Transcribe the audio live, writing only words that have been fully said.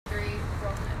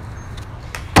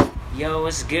Yo,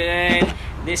 what's good?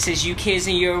 This is You Kids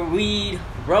and Your Weed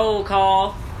Roll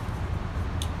Call.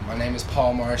 My name is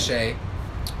Paul Marche.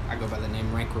 I go by the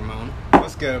name Rank Ramon.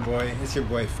 What's good, boy? It's your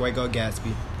boy Fuego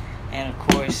Gatsby. And of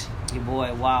course, your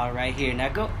boy Wild right here. Now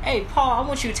go, hey Paul, I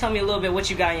want you to tell me a little bit what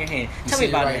you got in your hand. Tell me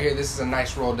about right that. Here. This is a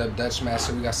nice rolled up Dutch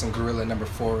Master. We got some Gorilla number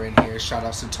 4 in here. Shout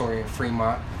out to Tori and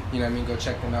Fremont. You know what I mean? Go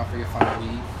check them out for your fine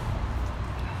weed.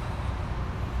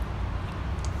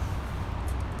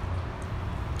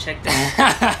 Check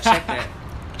that. Check that.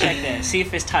 Check that. See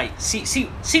if it's tight. See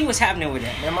what's happening with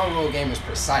that. Man, my roll game is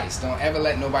precise. Don't ever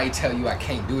let nobody tell you I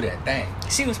can't do that thing.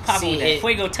 See what's popping with that.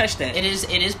 Fuego, touch that. It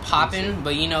is popping,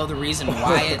 but you know the reason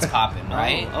why it's popping,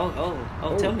 right?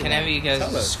 Oh, tell me. Can any of you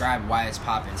guys describe why it's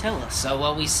popping? Tell us. So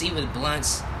what we see with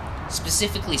blunts,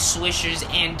 specifically Swishers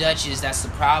and Dutches, that's the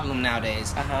problem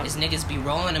nowadays. Is niggas be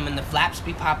rolling them and the flaps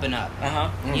be popping up.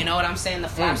 You know what I'm saying? The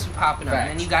flaps be popping up. And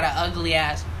then you got an ugly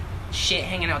ass shit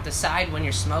hanging out the side when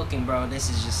you're smoking, bro. This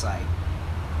is just like,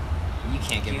 you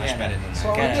can't get much better than that.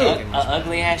 Got an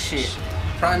ugly ass shit.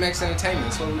 Primex Entertainment,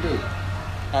 that's what we do.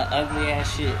 Ugly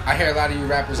ass shit. I hear a lot of you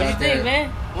rappers what out there. What you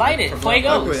think, man? Light it.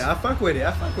 Fuego. I fuck with it.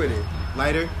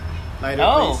 Lighter,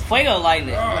 oh, please. Fuego, light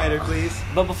it. Lighter, please.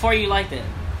 But before you light that,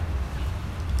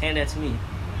 hand that to me.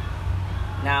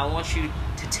 Now I want you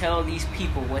to tell these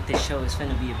people what this show is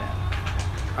finna be about.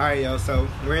 Alright, yo, so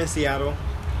we're in Seattle.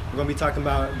 We're going to be talking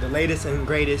about the latest and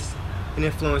greatest and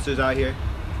influencers out here.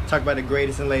 Talk about the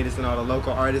greatest and latest and all the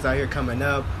local artists out here coming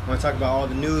up. We're going to talk about all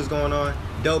the news going on.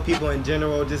 Dope people in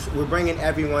general. We're bringing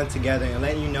everyone together and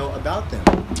letting you know about them.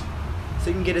 So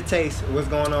you can get a taste of what's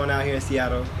going on out here in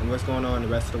Seattle and what's going on in the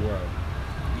rest of the world.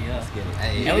 Yeah. Let's get it.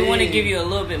 Hey. And we want to give you a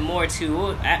little bit more too.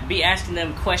 We'll be asking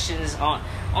them questions on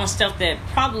stuff that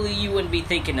probably you wouldn't be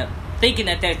thinking that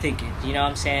they're thinking. You know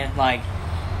what I'm saying? Like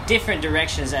different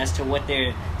directions as to what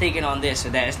they're thinking on this or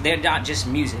that. They're not just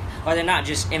music or they're not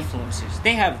just influencers.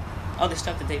 They have other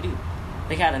stuff that they do.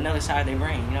 They got another side of their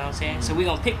brain. You know what I'm saying? So we're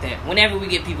gonna pick that whenever we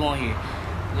get people on here.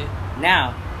 Yeah.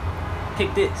 Now,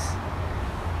 pick this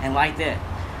and light that.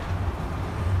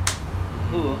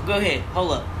 Ooh, go ahead.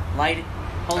 Hold up. Light it.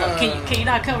 Hold up. Can you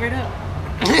not cover it up?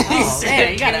 Oh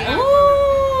man, you gotta.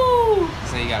 Ooh.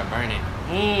 So you gotta burn it.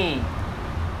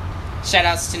 Shout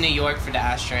outs to New York for the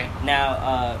ashtray.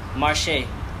 Now, Marche,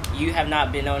 you have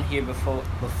not been on here before,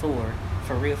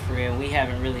 for real, and we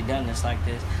haven't really done this like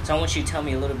this. So I want you to tell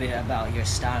me a little bit about your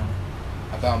styling.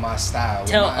 About my style.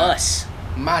 Tell us.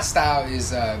 My style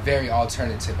is very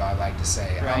alternative, I like to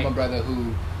say. Right. I'm a brother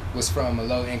who was from a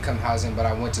low-income housing, but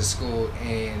I went to school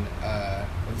in a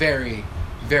very,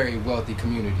 very wealthy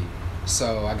community.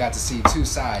 So I got to see two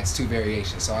sides, two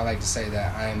variations. So I like to say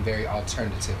that I am very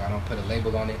alternative. I don't put a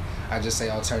label on it. I just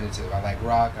say alternative. I like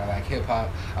rock. I like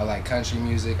hip-hop. I like country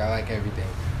music. I like everything.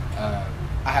 I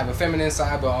have a feminine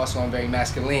side, but also I'm very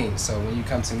masculine. So when you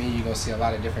come to me, you're going to see a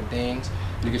lot of different things.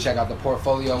 You can check out the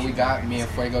portfolio we got, me and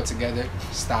Fuego together,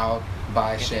 styled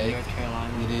by Shay. North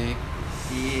Carolina. You dig?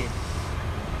 Yeah.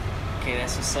 Okay,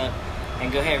 that's what's up.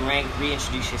 And go ahead and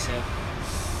reintroduce yourself.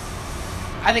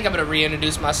 I think I'm gonna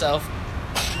reintroduce myself.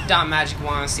 Don Magic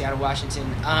Wand, Seattle, Washington.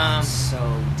 So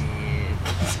dead.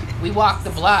 We walk the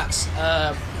blocks.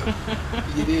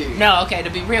 You did. No, okay,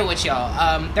 to be real with y'all,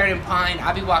 3rd and Pine,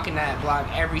 I be walking that block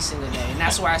every single day, and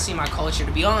that's where I see my culture,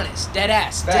 to be honest. Dead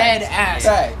ass,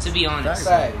 Facts. to be honest.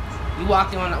 Facts.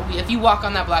 If you walk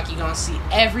on that block, you're gonna see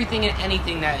everything and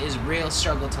anything that is real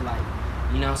struggle to life.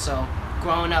 You know, so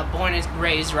growing up, born and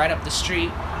raised right up the street,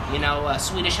 you know,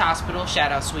 Swedish Hospital,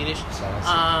 shout out Swedish.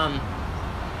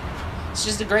 It's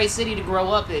just a great city to grow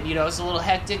up in. You know, it's a little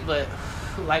hectic, but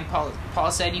like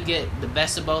Paul said, you get the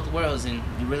best of both worlds, and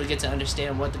you really get to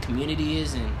understand what the community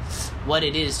is and what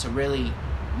it is to really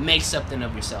make something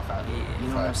of yourself out here. You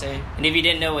know what I'm saying? And if you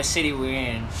didn't know what city we're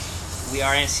in, we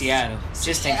are in Seattle,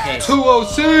 just in case.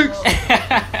 206!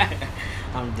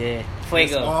 I'm dead. Fuego.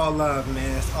 It's all love,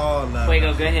 man. It's all love.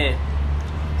 Fuego, go ahead.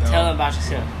 Tell them about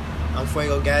yourself. I'm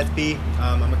Fuego Gatsby.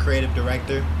 I'm a creative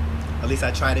director. At least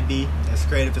I try to be as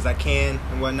creative as I can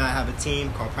and whatnot. I have a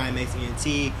team called Primex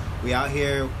ENT. We out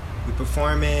here, we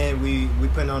performing, we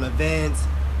putting on events,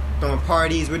 throwing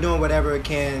parties. We're doing whatever we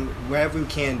can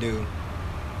do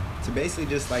to basically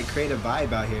just like create a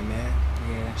vibe out here, man.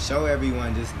 Yeah. Show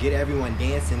everyone, just get everyone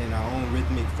dancing in our own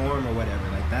rhythmic form or whatever.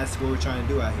 Like that's what we're trying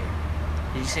to do out here.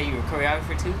 Did you say you were a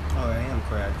choreographer too? Oh, I am a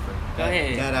choreographer. Go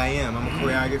ahead. That I am. I'm a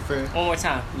choreographer. One more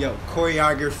time. Yo,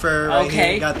 choreographer right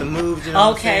Okay. here. Got the moves, you know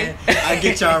what I'm saying? I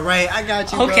get y'all right. I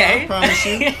got you, Okay. bro. I promise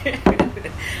you.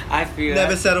 I feel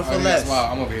Never that. settle for less.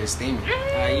 Wow, I'm over here steaming.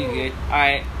 Alright, you good.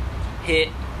 Alright. Hit.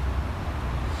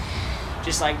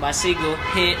 Just like my single,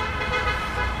 hit.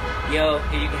 Yo,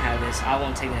 here, you can have this. I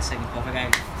won't take that second puff. I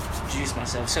gotta introduce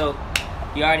myself. So,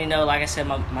 you already know, like I said,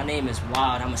 my name is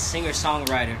Wild. I'm a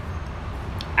singer-songwriter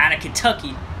out of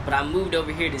Kentucky, but I moved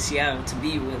over here to Seattle to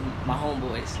be with my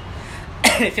homeboys.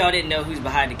 If y'all didn't know who's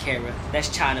behind the camera, that's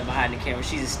China behind the camera.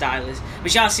 She's a stylist.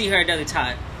 But y'all see her another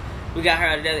time. We got her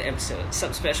on another episode.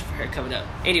 Something special for her coming up.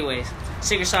 Anyways,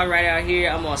 singer-songwriter out here.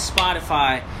 I'm on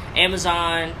Spotify,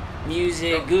 Amazon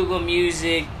Music, Google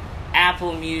Music,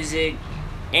 Apple Music,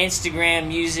 Instagram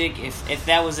Music. If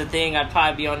that was a thing, I'd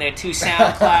probably be on there too.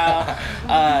 SoundCloud.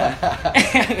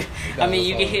 I mean,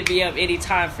 you can hit me up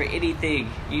anytime for anything.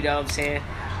 You know what I'm saying?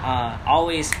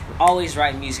 Always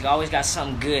write music. Always got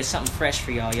something good, something fresh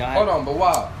for y'all. Hold on, but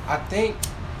wow, I think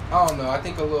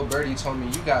a little birdie told me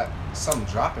you got something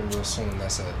dropping real soon.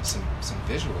 That's some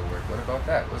visual work. What about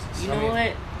that?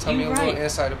 Tell me a little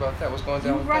insight about that. What's going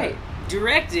down with that?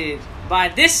 Directed by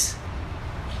this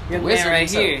young man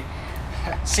right here.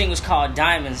 Single's called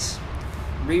Diamonds.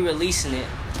 Re-releasing it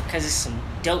because it's some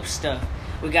dope stuff.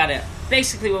 We got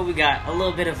basically what we got, a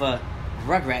little bit of a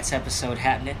Rugrats episode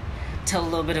happening. Tell a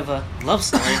little bit of a love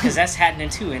story because that's happening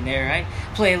too in there, right?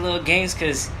 Play little games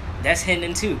because that's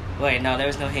hinting too. Wait, no, there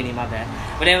was no hinting, my bad.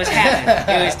 But it was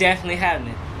happening. It was definitely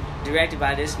happening. Directed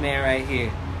by this man right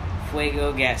here,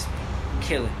 Fuego Gatsby.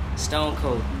 Killer. Stone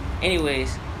cold.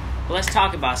 Anyways, let's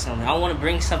talk about something. I want to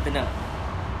bring something up.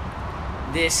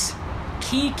 This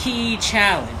Kiki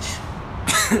challenge.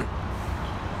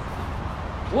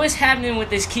 What's happening with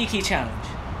this Kiki challenge?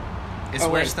 It's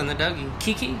worse than the Dougie.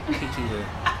 Kiki?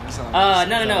 Yeah.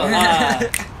 No.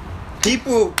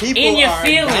 People in your are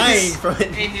feelings. dying from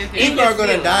it. People are going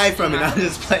to die from it. I'm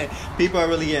just playing. People are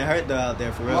really getting hurt though out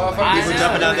there for real. People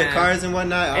jumping out their cars and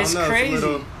whatnot. I don't know. Crazy. It's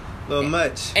a little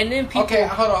much. And then people. Okay,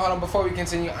 hold on. Before we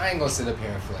continue, I ain't gonna sit up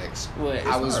here and flex. What?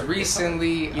 I was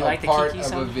recently a part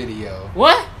of a video.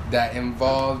 What? That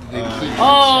involved the Kiki.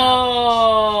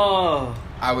 Oh.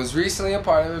 I was recently a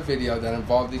part of a video that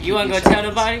involved the Kiki. You want to go tell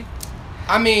nobody?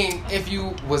 I mean, if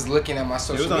you was looking at my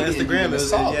social media, it was on Instagram. it was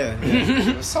solid.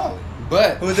 It was solid.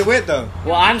 But who was it with though?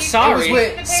 Well, I'm sorry. It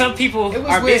was with, some people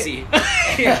are busy.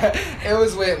 It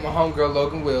was with my homegirl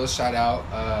Logan Wills. Shout out.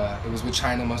 It was with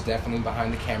China, most definitely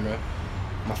behind the camera.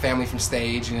 My family from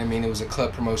stage, you know what I mean? It was a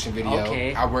club promotion video.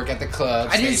 Okay. I work at the club.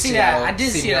 I didn't see that. I did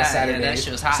see that. Saturdays. Yeah, that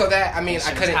shit was hot. So that, I mean,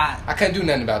 I couldn't do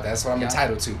nothing about that. That's what I'm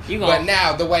entitled to. But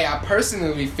now, the way I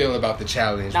personally feel about the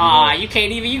challenge. Nah, you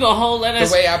can't even. You gonna let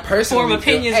us the way I personally form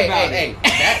opinions feel, about it.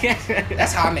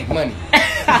 That's how I make money.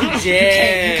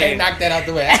 Yeah. You can't knock that out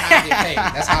the way. That's how I get paid.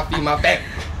 That's how I feed my family.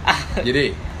 You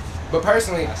did. But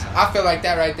personally, I feel like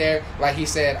that right there, like he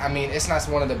said, I mean, it's not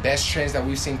one of the best trends that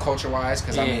we've seen culture-wise,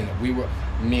 because, I mean,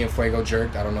 me and Fuego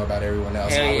jerked. I don't know about everyone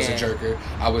else. I was a jerker.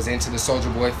 I was into the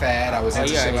Soulja Boy fad. I was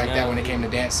into shit like that when it came to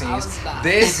dance scenes.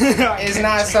 This is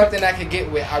not something I could get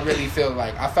with, I really feel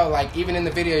like. I felt like, even in the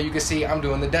video, you can see I'm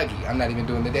doing the Dougie. I'm not even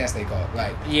doing the dance they call it.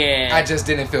 Like, I just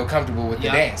didn't feel comfortable with the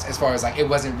dance. As far as, like, it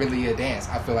wasn't really a dance.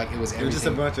 I feel like it was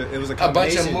everything. It was a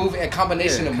combination. A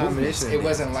combination of movements. It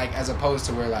wasn't, like, as opposed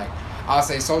to where, like, I'll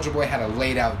say Soulja Boy had a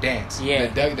laid out dance. Yeah.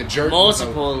 The jerk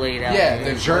multiple laid out. Yeah,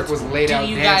 the jerk was laid out.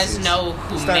 Do you dances. guys know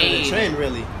who started made the trend?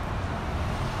 Really?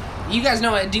 You guys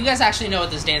know it? Do you guys actually know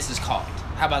what this dance is called?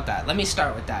 How about that? Let me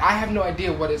start with that. I have no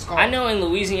idea what it's called. I know in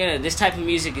Louisiana this type of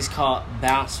music is called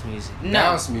bounce music.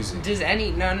 Bounce music. Does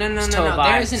any no? There's an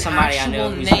somebody actual I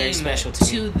know who's name very special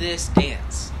to this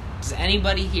dance. Does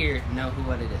anybody here know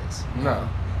what it is? No.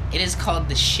 It is called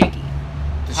the Shiggy.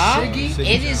 The Shiggy?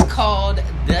 It is called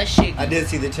the Shiggy. I did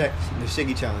see the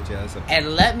Shiggy challenge. Yeah, that's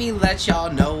and let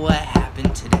y'all know what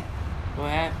happened today.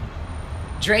 What happened?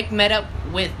 Drake met up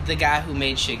with the guy who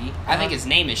made Shiggy. I think his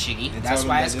name is Shiggy. That's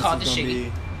why it's called the Shiggy.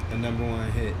 Be the number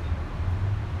one hit.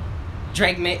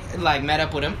 Drake met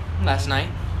up with him last night,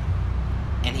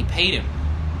 and he paid him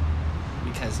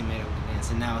because he made up the dance.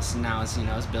 And now it's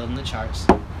it's building the charts.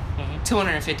 Mm-hmm.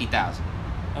 $250,000.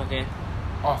 Okay.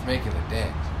 Off making the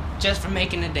dance. Just for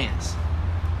making the dance.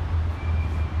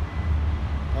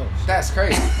 Oh, that's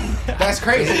crazy. That's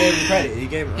crazy. He gave him credit. He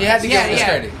gave him. He had to give him his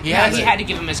credit. He had to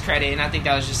give him his credit, and I think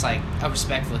that was just like a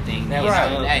respectful thing. That was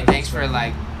dope. Hey, thanks for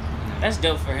like. That's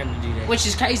dope for him to do that. Which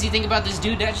is crazy. Think about this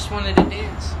dude that just wanted to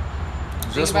dance.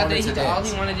 Think about that. All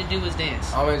he wanted to do was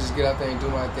dance. I want to just get out there and do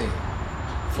my thing.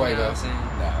 Fuego. You know what I'm saying?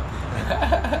 No.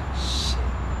 Shit.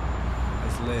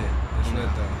 That's lit. That's lit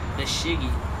though. The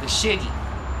Shiggy. The Shiggy.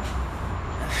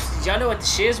 Did y'all know what the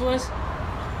shiz was?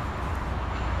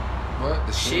 What?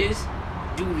 The shiz?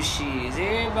 Do the shiz.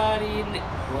 Everybody in the...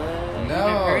 What? No.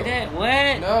 You never heard that?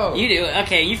 What? No. You do?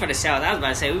 Okay, you from the South. I was about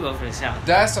to say we both from the South.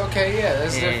 That's okay, yeah,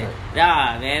 that's different.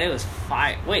 Nah, man, it was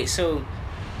fire. Wait, so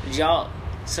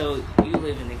So you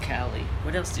living in Cali.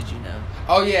 What else did you know?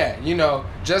 Oh yeah,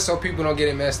 just so people don't get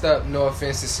it messed up, no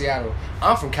offense to Seattle,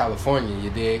 I'm from California, you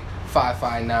dig?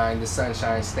 559, the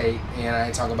Sunshine State, and I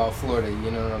ain't talking about Florida,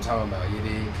 you know what I'm talking about, you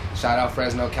dig? Shout out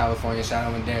Fresno, California, shout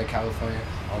out Madera, California,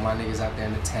 all my niggas out there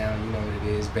in the town, you know what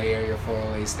it is, Bay Area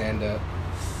 408, stand up.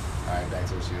 Alright, back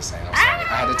to what you were saying, I'm sorry.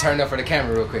 I had to turn up for the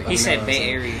camera real quick. He said Bay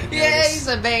Area. Yeah, he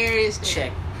said Bay Area.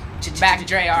 Check. Back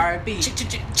Dre R&B.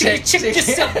 Check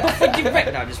yourself before you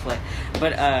wreck. No, I'm just playing.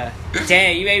 But,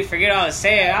 damn, you made me forget all I was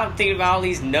saying. I'm thinking about all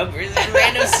these numbers in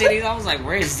random cities. I was like,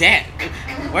 where's that?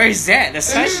 Where's that? The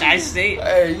Sunshine State.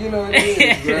 Hey, you know what it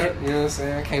is, bro. You know what I'm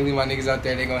saying? I can't leave my niggas out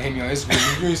there. They gonna hit me on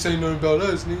Instagram. You ain't say nothing about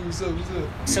us, nigga. What's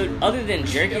up? So, other than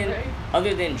Jerkin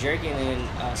and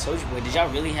Soulja Boy, did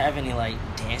y'all really have any, like,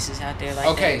 dances out there like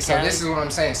that? Okay, so this is what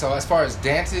I'm saying. So, as far as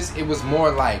dances, it was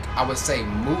more like, I would say,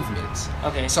 movements.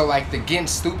 Okay. So, like, the Getting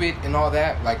Stupid and all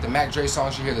that, like the Mac Dre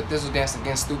songs you hear, the Thizzle dance, the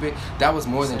Getting Stupid, that was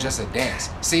more than just a dance.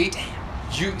 See?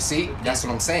 That's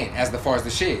what I'm saying, as far as the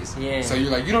shiz. Yeah. So you're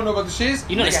like, you don't know about the shiz?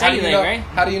 You know the Stanky Leg, right?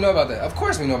 How do you know about that? Of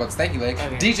course we know about the Stanky Leg.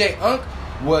 Okay. DJ Unk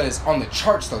was on the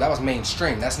charts, though. That was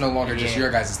mainstream. That's no longer just your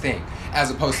guys' thing.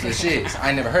 As opposed to the shiz.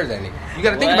 I never heard that nigga. You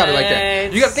gotta think about it like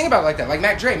that. You gotta think about it like that. Like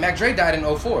Mac Dre. Mac Dre died in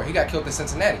 2004. He got killed in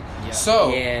Cincinnati. Yeah.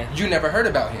 So, you never heard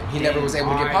about him. He never was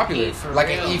able to get popular. Like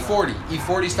an E40.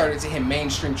 E40 started to hit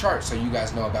mainstream charts. So you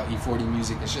guys know about E40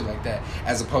 music and shit like that.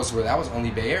 As opposed to where that was only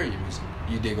Bay Area music.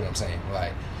 You dig what I'm saying?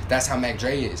 Like, that's how Mac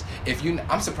Dre is.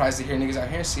 I'm surprised to hear niggas out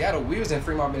here in Seattle. We was in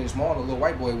Fremont Village Mall. The little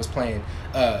white boy was playing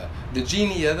The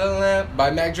Genie of the Lamp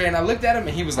by Mac Dre. And I looked at him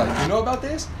and he was like, you know about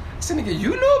this? I said, nigga, you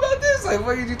know about this? Like,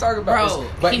 what did you talk about? Bro,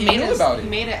 but he knew about it. He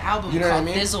made an album called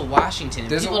Thizzle Washington.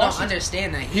 People don't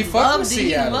understand that. He fucked with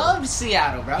Seattle. He loved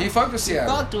Seattle, bro. He fucked with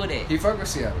Seattle. He fucked with it. He fucked with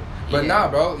Seattle. But nah,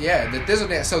 bro. Yeah, the Thizzle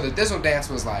dance. So the Thizzle dance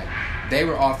was like, they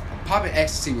were off. Poppin'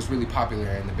 Ecstasy was really popular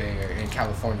in the Bay Area, in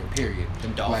California, period.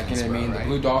 Them Dolphins, like, you know what I mean? Right? The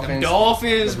Blue Dolphins. The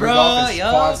Dolphins, Blue Dolphins,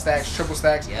 quad stacks, triple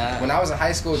stacks. Yeah. When I was in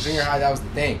high school, junior high, that was the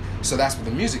thing. So that's where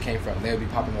the music came from. They would be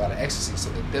popping a lot of Ecstasy. So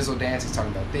the Thizzle dance, he's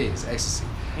talking about this, Ecstasy.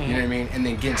 Mm-hmm. You know what I mean? And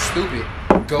then Getting Stupid,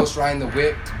 Ghost Riding the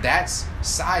Whip, that's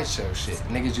sideshow shit.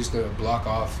 Niggas used to block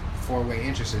off four-way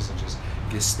entrances and just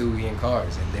get Stewie in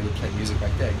cars, and they would play music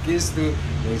like that. Get Stewie,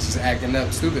 and it's just acting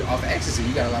up stupid off of Ecstasy.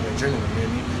 You got a lot of adrenaline, you know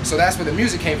what I mean? So that's where the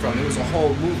music came from. It was a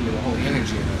whole movement, a whole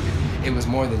energy of it. It was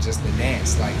more than just the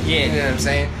dance, like, you know what I'm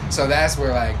saying? So that's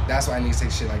where, like, that's why I need to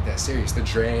take shit like that serious. The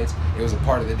dreads, it was a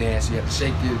part of the dance. You have to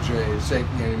shake your dreads, shake,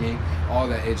 you know what I mean? All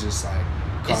that, it just, like,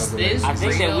 caused the I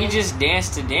think that we just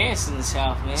danced to dance in the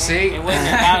South, man. See? It wasn't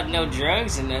about no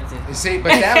drugs and nothing. See, but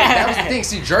that was the thing.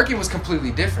 See, jerking was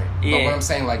completely different. Yeah. But what I'm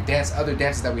saying, like, other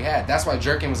dances that we had, that's why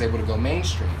jerking was able to go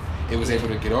mainstream. It was able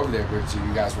to get over there where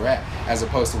you guys were at, as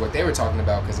opposed to what they were talking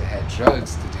about, because it had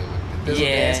drugs to deal with. The Thizzle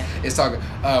dance is talking,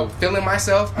 feeling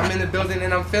myself. I'm in the building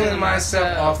and I'm feeling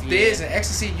myself off this and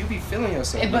Ecstasy. You be feeling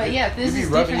yourself. But yeah, this is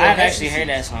different. I've actually heard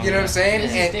that song. You know what I'm saying?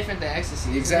 This is different than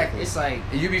Ecstasy. Exactly. It's like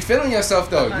you be feeling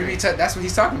yourself though. You be that's what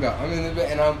he's talking about. I'm in the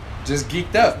bed and I'm just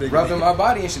geeked up, rubbing my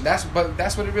body and shit. That's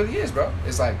what it really is, bro.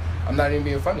 It's like I'm not even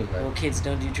being funny. Like, well, kids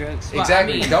don't do drugs. Exactly. Well,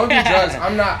 I mean, don't do drugs.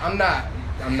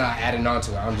 I'm not adding on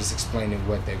to it. I'm just explaining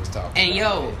what they was talking and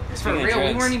about. And yo, for real,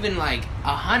 drugs. We weren't even like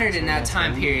 100 in that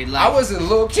time period. Like, I was a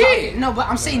little kid. No, but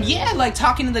I'm saying, like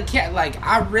talking to the cat, like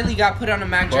I really got put on a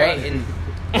Mac Dre and.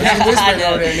 What you whispering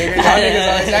over there, nigga? Y'all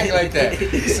niggas always acting like that.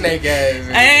 Snake ass.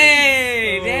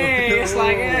 Hey, dang, it's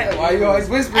like that. Why you always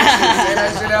whispering shit? Say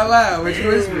that shit out loud. What you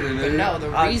whispering, nigga? But no, the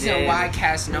reason why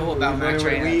cats know about Mac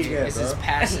Dre is it's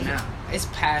passing out. It's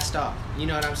passed off. You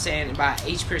know what I'm saying? By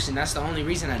each person. That's the only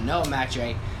reason I know Mac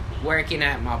Dre. Working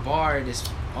at my bar, this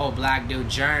old black dude,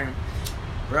 Germ,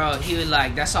 bro, he would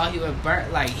like, that's all he would burn.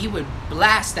 Like, he would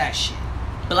blast that shit.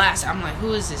 Blast. I'm like,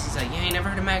 who is this? He's like, you ain't never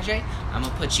heard of Mac Dre? I'm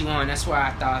gonna put you on. That's where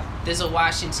I thought Thizzle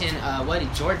Washington,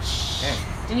 George? Yeah.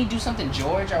 Didn't he do something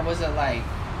George? Or was it like,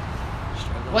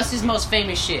 what's his most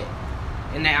famous shit?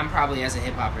 And I'm probably, as a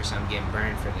hip hopper, so I'm getting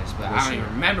burned for this, but I don't even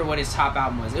remember what his top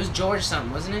album was. It was George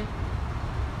something, wasn't it?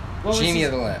 Genie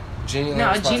of the Lamp. Genie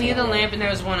of the Lamp, and there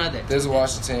was one other. Thizzle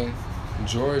Washington.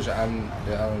 George, I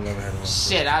don't never heard of him.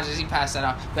 Shit, he passed that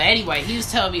off. But anyway, he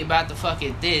was telling me about the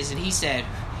fucking Thiz, and he said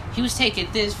he was taking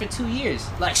Thiz for 2 years.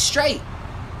 Like, straight.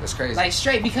 That's crazy. Like,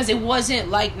 straight, because it wasn't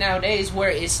like nowadays where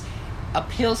it's a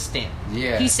pill stamp.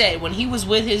 Yeah. He said when he was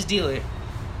with his dealer,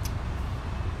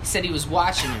 he said he was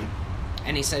watching him,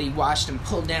 and he said he watched him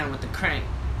pull down with the crank.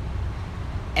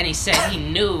 And he said he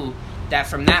knew that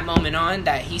from that moment on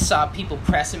that he saw people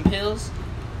pressing pills,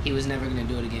 he was never going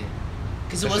to do it again.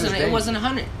 Because it wasn't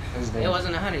 100. It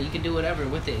wasn't 100. You could do whatever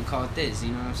with it and call it this.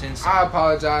 You know what I'm saying? So, I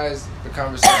apologize. The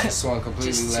conversation swung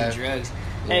completely just left. drugs.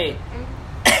 Hey,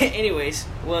 anyways,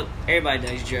 well, everybody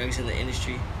does drugs in the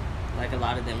industry. Like, a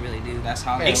lot of them really do. That's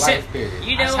how Except, life period.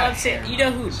 you know what I'm saying? You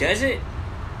know who does it?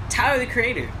 Tyler, the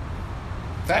Creator.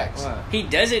 Facts. What? He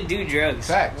doesn't do drugs.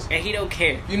 Facts. And he don't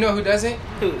care. You know who doesn't?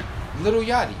 Who? Lil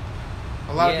Yachty.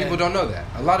 A lot of people don't know that.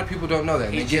 A lot of people don't know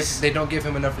that. They don't give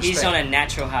him enough respect. He's on a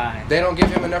natural high. They don't give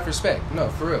him enough respect. No,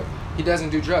 for real. He doesn't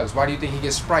do drugs. Why do you think he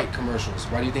gets Sprite commercials?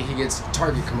 Why do you think he gets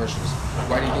Target commercials?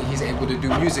 Why do you think he's able to do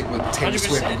music with Taylor 100%.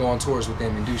 Swift and go on tours with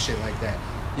them and do shit like that?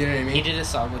 You know what I mean? He did a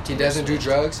song with He Taylor doesn't do Swift.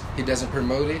 drugs. He doesn't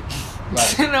promote it.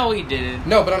 Like, No, he didn't.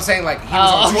 no, but I'm saying like he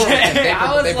was on tour with them. They,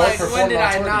 I was they like, both performed when did on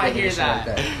I tour not together hear and shit like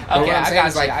that? that. But Okay, what I'm I saying got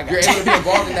is you, like I got you're you. able to be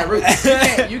involved in that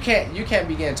route. You can't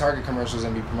be getting Target commercials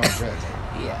and be promoting drugs.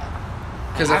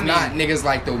 Yeah. Because if not, niggas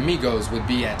like the Migos would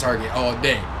be at Target all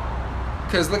day.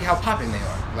 Because look how popping they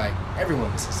are. Like,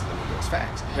 everyone listens to the Migos.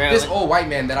 Facts. Bro, This old white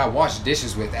man that I washed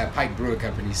dishes with at Pike Brewing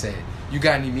Company said, "You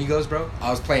got any Migos, bro?" I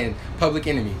was playing Public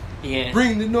Enemy. Yeah.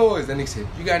 Bring the noise. Then he said,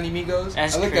 "You got any Migos?"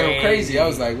 That's I looked at him crazy. crazy. I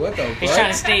was like, what the fuck? He's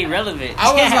trying to stay relevant.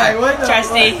 I was like, what the Trying to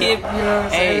stay fuck? hip. You know what I'm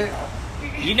saying?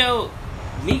 Hey, you know,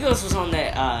 Migos was on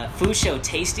that food show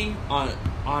Tasty on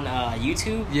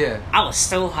YouTube. Yeah. I was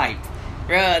so hyped.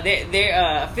 Bruh,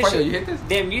 their official, Mario, you hit this?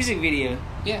 their music video.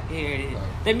 Yeah. Here it is. Oh.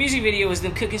 Their music video was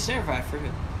them cooking stir fry for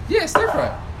real. Yeah, stir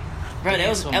fry. Bro, that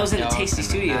was in the Tasty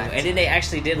studio, and then they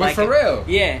actually did With like Pharrell.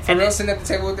 Yeah, Pharrell sitting at the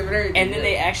table with them and everything. and then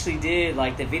they actually did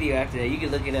like the video after that. You can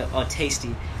look it up on Tasty,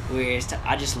 where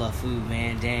I just love food,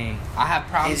 man. Dang. I have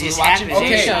problems It with just watching happens.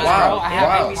 video Okay, shows, wow, bro. I have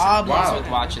wow, problems wow. with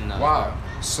watching those. Wow.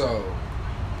 So,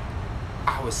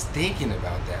 I was thinking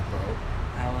about that, bro.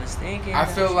 I was thinking. I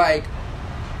feel like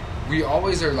we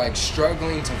always are like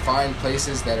struggling to find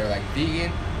places that are like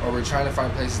vegan, or we're trying to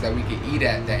find places that we can eat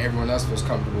at that everyone else feels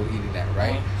comfortable eating at,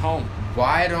 right? Home.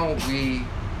 Why don't we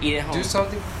Eat at home. do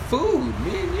something? Food,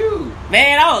 me and you.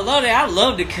 Man, I would love that. I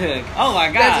love to cook. Oh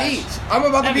my god. Let's eat. I'm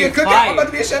about to That'd be a be cook. fire. I'm about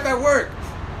to be a chef at work.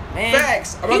 Man,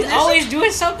 Facts. I'm about he's to be a always chef.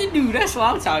 doing something new. That's what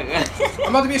I'm talking about. I'm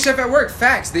about to be a chef at work.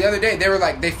 Facts. The other day, they were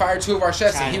like, they fired 2 of our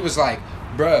chefs, and he China. was like,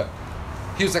 bruh.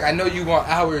 He was like, I know you want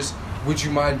hours. Would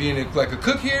you mind being like a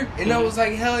cook here? And I Mhm. was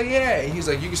like, hell yeah. And he was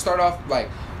like, you can start off like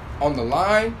on the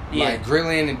line, Yeah. like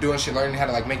grilling and doing shit, learning how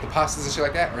to like make the pastas and shit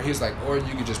like that. Or he was like, or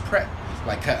you could just prep,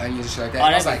 like cut onions and shit like that. Oh,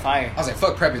 And I was that'd be like, fire. I was like,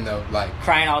 fuck prepping though. Like,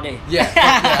 Crying all day. yeah, fuck,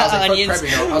 yeah. I was like, fuck Onions.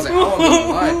 prepping though. I was like, I want to be on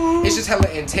the line. It's just hella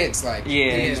intense. Like, Yeah.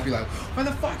 and you just be like, where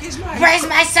the fuck is my Where's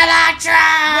my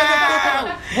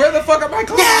cilantro? Where the fuck are my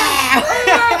clothes?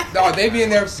 No, they be in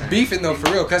there beefing though,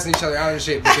 for real, cussing each other out and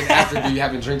shit. But then after be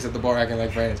having drinks at the bar, acting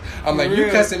like friends. I'm like, you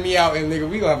Real. cussing me out, and nigga,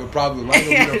 we gonna have a problem. I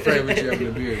ain't gonna be no friend with you having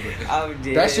a beer. But I'm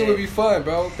dead. that shit would be fun,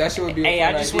 bro. That shit would be. Hey, a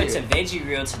I fun just idea. went to Veggie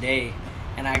Grill today,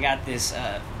 and I got this.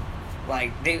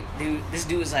 This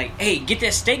dude was like, "Hey, get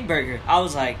that steak burger." I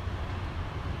was like,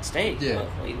 "Steak? Yeah.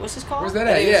 Wait, what's this called?" Where's that And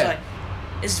at? he was Yeah. like,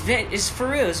 it's for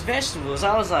real. It's vegetables.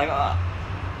 I was like, hold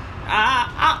on,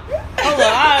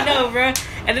 I don't know, bro.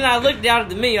 And then I looked down at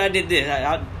the menu. I did this.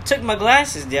 I took my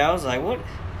glasses down. I was like, what?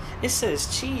 It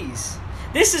says cheese.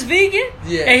 This is vegan?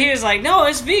 Yeah. And he was like, no,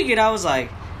 it's vegan. I was like,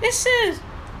 it says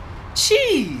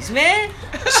cheese, man.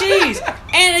 Cheese.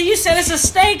 And you said it's a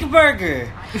steak burger.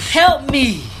 Help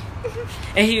me.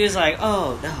 And he was like,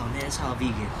 oh, no, man, it's all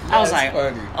vegan. I was like,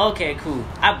 That's funny. okay, cool.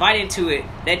 I bite into it.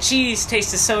 That cheese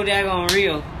tasted so daggone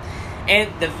real. And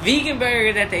the vegan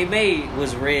burger that they made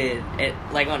was red. It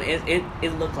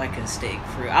looked like a steak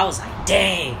for real. I was like,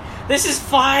 dang, this is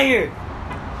fire.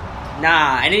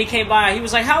 Nah. And then he came by. He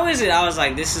was like, how is it? I was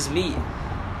like, this is meat.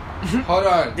 Hold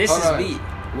on. This hold is on. meat.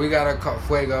 We gotta call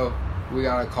Fuego. We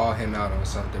gotta call him out on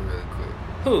something really quick.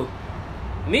 Who?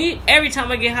 Me? Every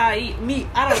time I get high, I eat meat.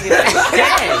 I don't give a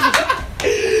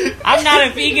damn. I'm not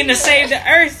a vegan to save the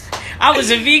earth. I was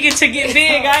a vegan to get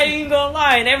big. I ain't even gonna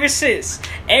lie. And ever since,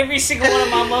 every single one of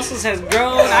my muscles has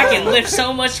grown. I can lift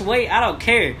so much weight. I don't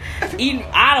care. Eating,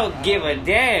 I don't give a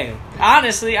damn.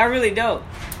 Honestly, I really don't.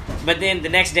 But then the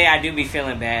next day, I do be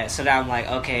feeling bad. So now I'm like,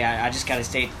 okay, I just gotta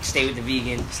stay with the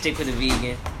vegan, stick with the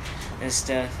vegan and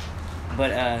stuff.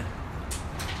 But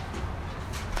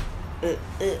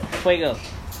Fuego.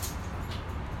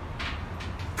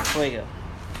 Fuego.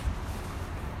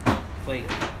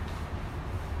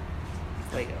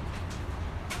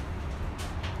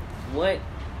 What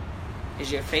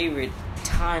is your favorite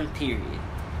time period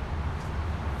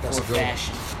That's for a good one.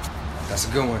 fashion? That's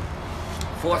a good one.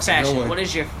 For That's a good fashion, one. what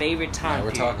is your favorite time Now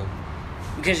we're period? talking.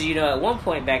 Because, you know, at one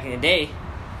point back in the day,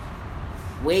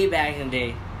 way back in the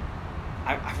day,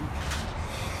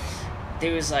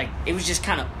 there was like, it was just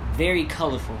kind of very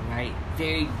colorful, right?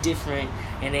 Very different,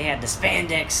 and they had the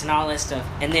spandex and all that stuff.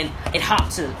 And then it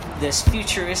hopped to this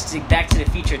futuristic, Back to the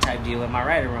Future type deal. Am I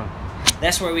right or wrong?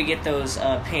 That's where we get those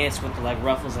pants with the like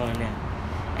ruffles on them.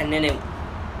 And then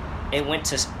it went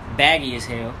to baggy as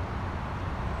hell.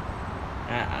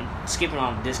 I'm skipping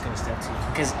all the disco stuff too,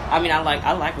 because I mean I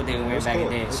like what they were wearing back in the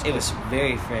day. It was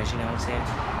very fresh, you know what I'm saying.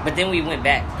 But then we went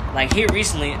back, like here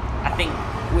recently. I think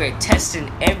we're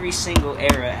testing every single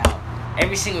era out,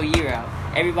 every single year out.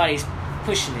 Everybody's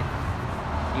pushing it,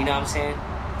 you know what I'm saying.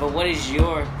 But what is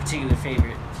your particular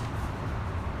favorite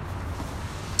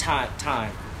time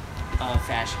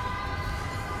fashion?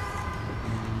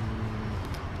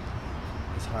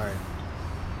 It's hard.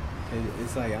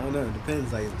 It's like, I don't know, it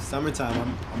depends. Like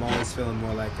summertime, I'm always feeling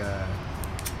more like a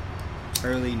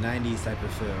early 90s type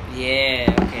of feel.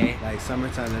 Yeah, okay. Like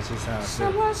summertime, that's just how I feel.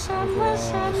 Overalls,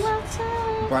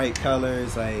 bright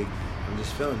colors, like I'm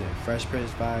just feeling it. Fresh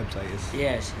Prince vibes, like it's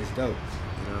dope,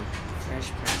 you know.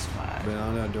 Fresh Prince vibes. But I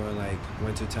don't know, during like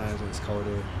winter times when it's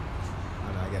colder, I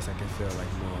don't know, I guess I can feel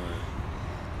like more,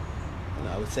 I don't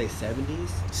know, I would say 70s.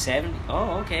 70?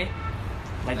 Oh, okay.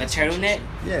 Like the turtleneck?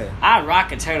 Yeah. I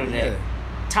rock a turtleneck. Yeah.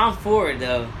 Tom Ford,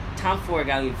 though. Tom Ford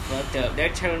got me fucked up. Their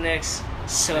turtlenecks,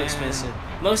 so expensive.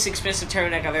 Most expensive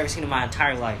turtleneck I've ever seen in my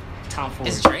entire life. Tom Ford.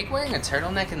 Is Drake wearing a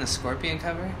turtleneck in the Scorpion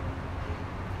cover?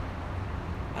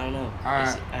 I don't know.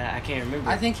 I can't remember.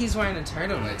 I think he's wearing a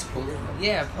turtleneck. Let's pull it up.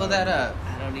 Yeah, pull that up.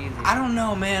 I don't either. I don't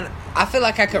know, man. I feel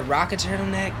like I could rock a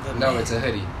turtleneck, but No, man, it's a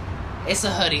hoodie. it's a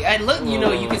hoodie. And look, you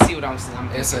know, you can see what I'm saying.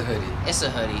 It's a hoodie. It's a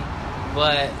hoodie.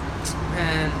 But,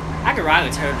 man, I could rock a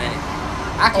turtleneck.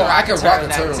 I could rock a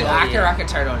turtleneck too. I Yeah. could rock a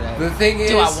turtleneck. The thing is,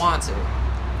 Do I want to?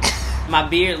 My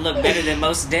beard look better than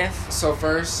most Def. So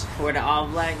first, For the all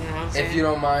black, you know what I'm saying? if you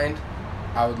don't mind,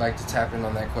 I would like to tap in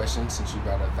on that question since you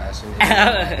brought up fashion.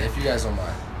 If you guys don't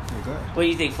mind. Yeah, go ahead. What do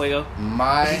you think, Fuego? Go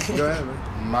ahead, man.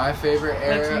 My favorite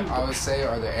era, you. I would say,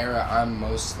 or the era I'm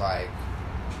most like,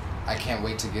 I can't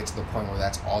wait to get to the point where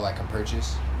that's all I can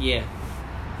purchase, Yeah.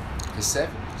 is 70s.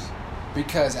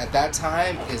 Because at that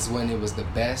time is when it was the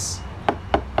best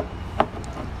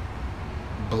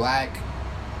black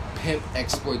pimp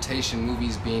exploitation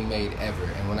movies being made ever.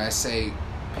 And when I say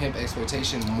pimp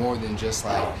exploitation, more than just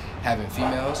like having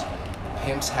females,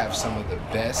 pimps have some of the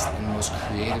best and most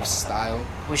creative style.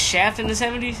 Was Shaft in the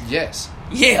 70s? Yes.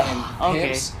 Yeah.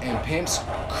 And pimps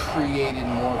created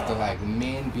more of the like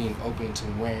men being open to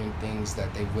wearing things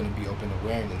that they wouldn't be open to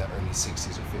wearing in the early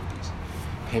 60s or 50s.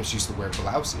 Pimps used to wear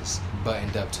blouses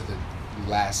buttoned up to the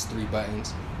last 3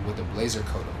 buttons with a blazer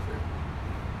coat over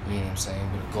it. You know what I'm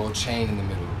saying? With a gold chain in the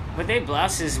middle. But they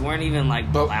blouses weren't even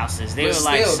like blouses. They But were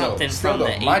like still, something though, from still,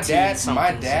 the 18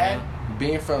 my dad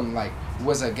being from like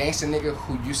was a gangster nigga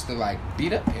who used to like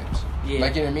beat up pimps. Yeah.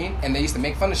 Like, you know what I mean? And they used to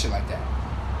make fun of shit like that.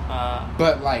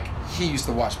 But like he used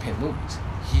to watch pimp movies.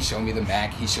 He showed me the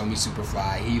Mac. He showed me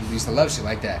Superfly. He used to love shit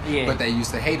like that. Yeah. But they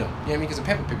used to hate him. You know what I mean? Because a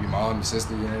pimp would pimp your mom, your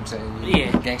sister. You know what I'm saying?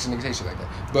 Yeah. Gangster niggas hate shit like that.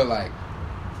 But like,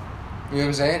 you know what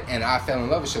I'm saying? And I fell in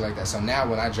love with shit like that. So now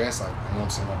when I dress, like, you know what I'm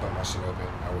saying? I butt my shit open.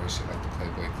 I wear shit like the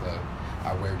Playboy Club.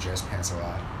 I wear dress pants a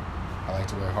lot. I like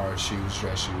to wear hard shoes,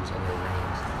 dress shoes. I wear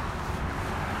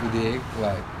rings. You dig?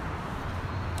 Like,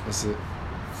 that's it.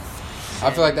 I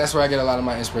feel like that's where I get a lot of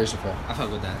my inspiration from. I fuck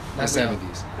with that. The That's real.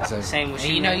 70s. Same with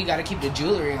And you know you gotta keep the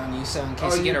jewelry on you, so in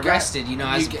case you get got- arrested, you know,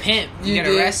 as a pimp, you get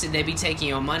did. arrested, they be taking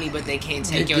your money, but they can't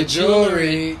take Get your the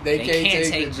jewelry. They They can't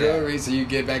take the that. jewelry, so you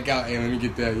get back out and let me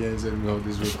get that. Yeah, so let me hold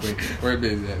this real quick. Where it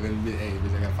is at? Let me hey,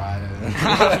 bitch, I got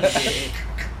 $5.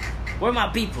 Where my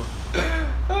people?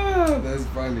 Oh, that's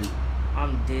funny.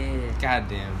 I'm dead.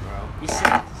 Goddamn, bro. You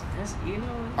said that's you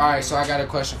know. All right, so I got a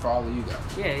question for all of you guys.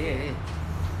 Yeah.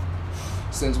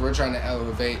 Since we're trying to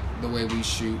elevate the way we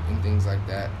shoot and things like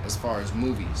that, as far as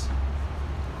movies,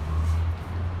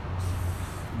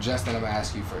 Justin, I'm gonna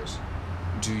ask you first.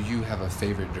 Do you have a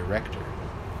favorite director?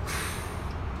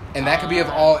 And that could be of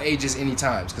all ages, any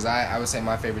times. Because I would say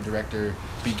my favorite director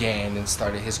began and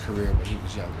started his career when he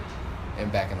was younger,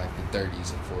 and back in like the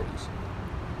 30s and 40s.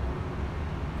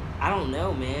 I don't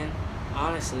know, man.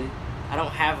 Honestly, I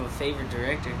don't have a favorite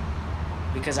director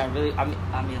because I mean,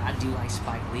 I do like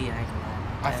Spike Lee. I ain't gonna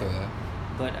lie. I feel that.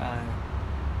 But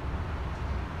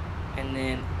and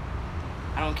then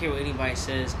I don't care what anybody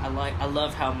says. I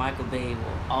love how Michael Bay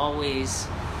will always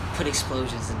put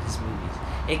explosions in his movies.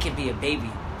 It could be a baby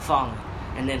falling,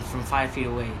 and then from 5 feet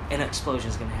away, an explosion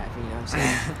is gonna happen. You know what I'm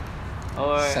saying?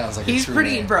 Or Sounds like He's a true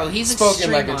pretty, man. bro. He's Spoken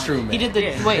extreme like a on it. true man. He did the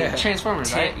Yeah.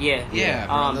 Transformers, right? Yeah.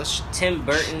 bro. Those Tim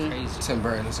Burton. crazy. Tim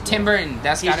Burton. is a good Tim one. Burton,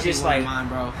 that's He's gotta be just one like- of mine,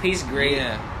 bro. He's great.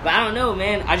 Yeah. But I don't know,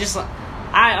 man.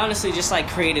 I honestly just like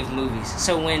creative movies.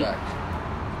 So when Fact.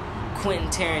 Quentin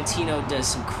Tarantino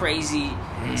does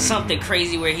something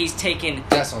crazy where he's taking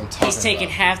That's what I'm talking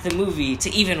half the about. movie to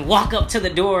even walk up to the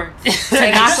door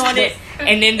to knock on it,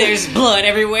 and then there's blood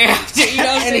everywhere after, you know what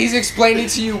I'm saying? And he's explaining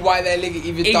to you why that nigga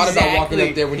even thought about walking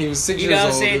up there when he was 6 years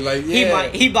old. And like, yeah.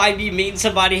 He might be meeting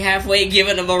somebody halfway,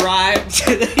 giving them a ride.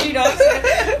 You know what I'm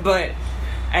saying? But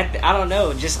I don't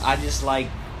know. I just like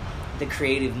the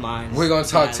creative minds. We're gonna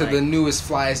talk to the newest,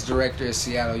 flyest director of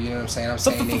Seattle. You know what I'm saying? I'm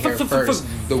saying it here first.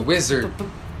 The Wizard.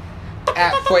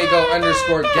 At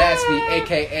Fuego_Gatsby,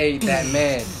 aka that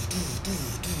man.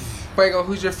 Fuego,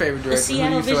 who's your favorite director? Who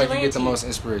do you feel like you get the most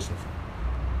inspiration from?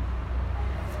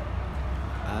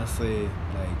 Honestly,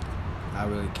 I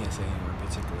really can't say anyone in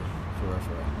particular, for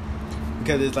real.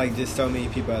 Because there's just so many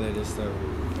people out there that's so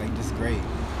just great.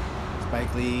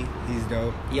 Spike Lee, he's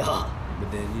dope. Yeah.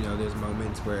 But then there's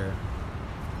moments where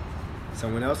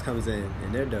someone else comes in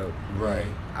and they're dope. Right.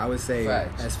 I would say,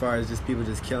 Facts. as far as just people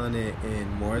just killing it,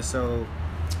 and more so,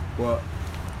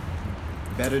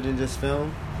 better than just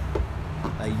film,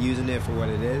 using it for what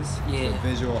it is, the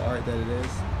visual art that it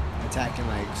is, attacking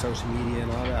social media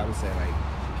and all that. I would say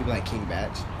people like King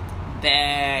Batch.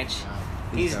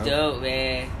 He's dope,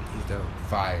 man. He's dope.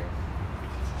 Fire.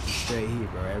 He's straight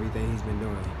heat, bro. Everything he's been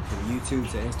doing, from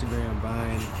YouTube to Instagram,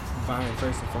 Vine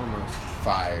first and foremost.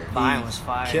 Fire. Vine was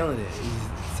fire. Killing it.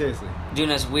 He's seriously doing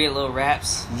those weird little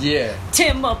raps. Yeah.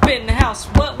 Tim up in the house.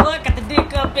 What? Got the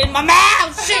dick up in my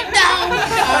mouth. Shit, no.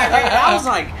 I was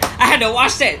like, I had to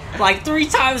watch that 3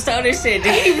 times to understand.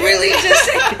 Did he really just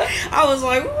say it? I was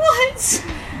like, what?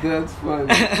 That's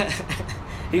funny.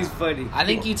 He's funny. I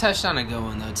think you touched on a good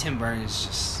one though. Tim Burton's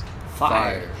just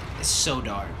fire. It's so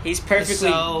dark. He's perfectly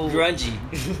grungy.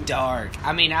 Dark.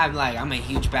 I mean, I'm a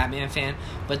huge Batman fan,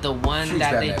 but the one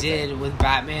that they did with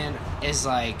Batman is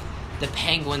the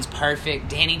Penguin's perfect.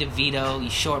 Danny DeVito,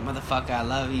 you short motherfucker, I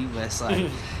love you. But it's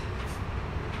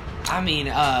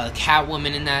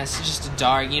Catwoman in that. It's just a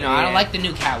dark. I don't like the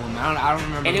new Catwoman. I don't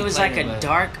remember. And it was a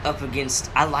dark up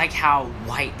against. I like how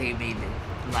white they made it.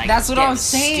 That's what I'm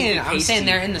saying. I'm saying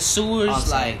they're in the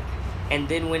sewers, and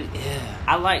then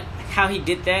I like how he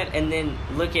did that, and then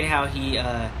look at how he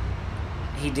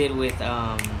did with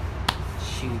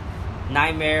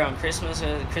Nightmare on Christmas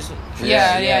or Christmas.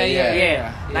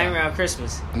 Yeah. Nightmare on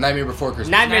Christmas. Nightmare Before Christmas.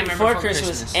 Nightmare Before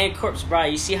Christmas and Corpse Bride.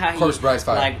 You see how Corpse Bride's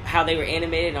fire. How they were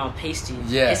animated on pasty.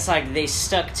 Yeah. It's they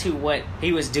stuck to what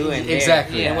he was doing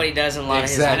exactly there, and what he does in a lot of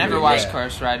his. I never watched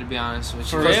Corpse Bride, to be honest with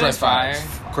you. Corpse Bride's fire.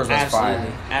 Corpse Bride's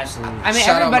fire. Absolutely. I mean,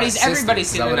 everybody's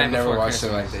seen the Night Before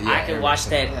Christmas. Like that. Yeah, I can watch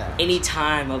that any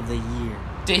time of the year.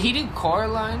 Did he do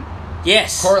Coraline?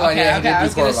 Yes. Coraline, I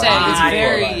was gonna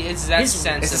say it's that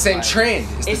sense. It's the same trend.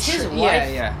 It's his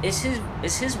wife. Yeah. It's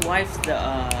his wife.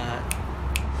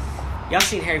 Y'all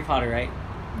seen Harry Potter, right?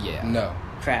 Yeah. No.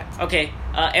 Crap. Okay.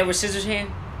 Edward Scissorhands.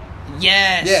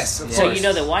 Yes. Of So course. you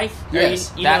know the wife? Yes.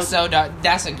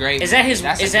 That's a great. Is that his?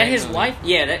 Movie. Is that his wife?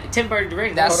 Yeah. Tim Burton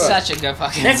directed. That's such a good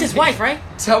fucking. That's his wife, right?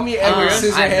 Tell me, Edward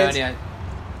Scissorhands. I have no idea.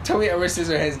 Tell me Edward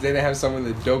Scissorhands didn't have some of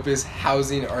the dopest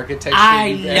housing architecture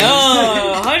I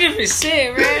know,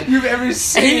 100%, man. You've ever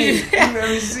seen. I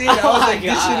was like,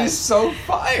 this shit is so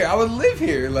fire. I would live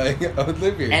here. I would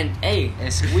live here. And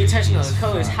we touching on the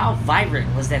colors. How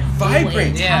vibrant was that?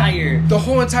 The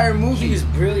whole entire movie. He was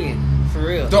brilliant, for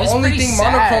real. The only thing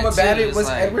monochrome about it was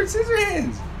Edward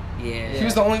Scissorhands. Yeah. He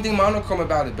was the only thing monochrome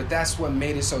about it, but that's what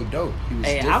made it so dope. He was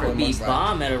different. I would be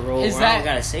bomb at a role where I don't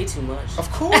gotta say too much.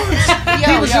 Of course.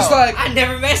 He was just like, I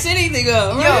never mess anything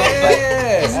up.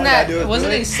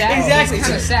 Wasn't it sad? Exactly.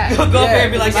 Kind of sad. Go up there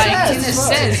and be like, in the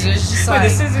sense, it's just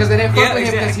because they didn't fuck with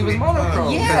him because he was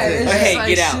monochrome. Yeah.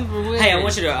 Hey, get out. Hey, I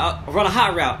want you to run a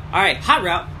hot route. All right, hot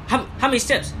route. How many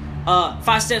steps?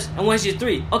 5 steps. And when's your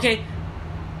 3? Okay.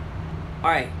 All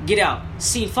right, get out.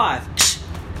 Scene 5.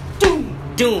 Doom.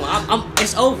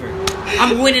 It's over.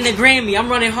 I'm winning a Grammy. I'm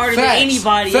running harder than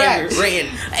anybody ever ran.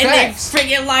 And then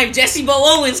freaking life, Jesse Bo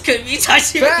Owens couldn't be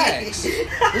touching me.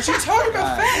 What you talking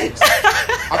about? Facts.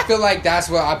 I feel like that's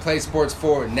what I play sports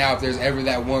for. Now, if there's ever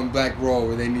that one black role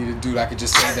where they need a dude, I could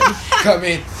just say that. Come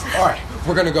in. All right,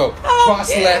 we're gonna go. Cross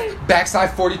left,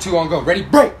 backside 42 on go. Ready?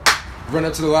 Break. Run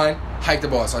up to the line. Hike the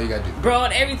ball. That's all you gotta do. Bro,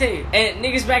 and everything. And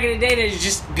niggas back in the day that was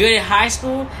just good in high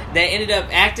school that ended up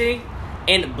acting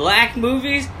in black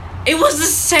movies, it was the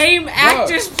same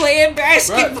actors playing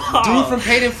basketball. Dude from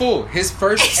Paid in Full, his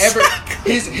first ever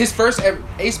Ace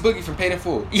Boogie from Paid in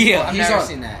Full. Yeah, I've never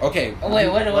seen that. Okay. Wait,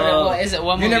 what is it?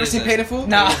 What movie? You never seen Paid in Full?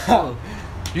 No.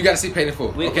 You gotta see Paid in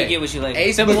Full. We get what you like.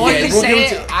 Ace the Boogie, more you say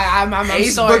it, I'm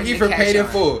Ace sorry Boogie from Paid in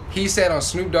Full. He said on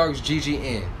Snoop Dogg's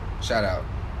GGN, shout out.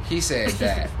 He said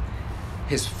that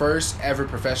his first ever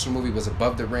professional movie was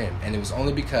Above the Rim, and it was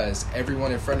only because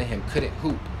everyone in front of him couldn't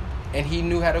hoop. and he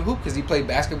knew how to hoop because he played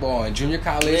basketball in junior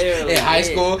college, Literally, in high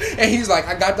school, and he's like,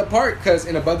 I got the part because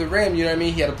in Above the Rim, you know what I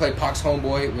mean? He had to play Pac's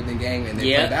homeboy within the game and then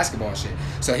play basketball and shit.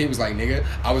 So he was like, nigga,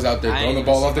 I was out there throwing the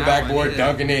ball off the backboard,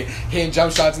 dunking it, hitting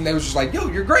jump shots, and they was just like, yo,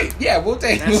 you're great. Yeah, we'll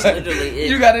take it. That's literally it.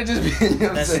 You gotta just be. You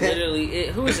know That's literally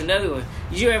it. Who was another one?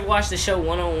 Did you ever watch the show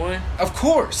 1-on-1? Of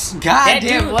course.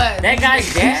 Goddamn, what? That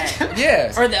guy's dad?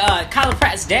 Yes. Or the Kyla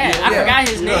Pratt's dad. I forgot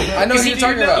his name. I know who you're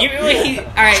talking about. You remember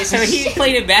alright, so he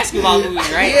played in basketball movies,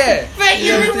 right? Yeah. But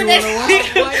you remember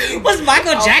that was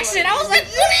Michael Jackson? I was like,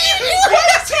 what are you doing?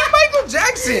 That's Michael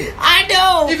Jackson. I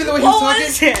know. Even the way he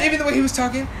was talking. Even the way he was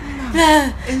talking.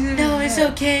 No, it's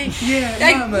okay. Yeah,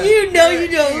 like, mama. you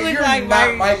look like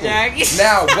not Michael Jackson.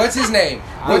 Now, what's his name?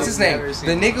 What's his name?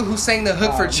 The nigga who sang the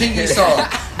hook for Chingy's song.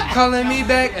 Calling me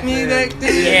back.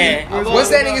 Yeah. What's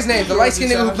that nigga's name? The light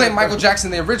skinned nigga who played Michael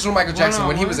Jackson, the original Michael Jackson,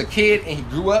 when he was a kid and he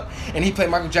grew up and he played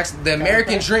Michael Jackson, The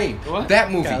American Dream. What? That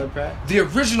movie. The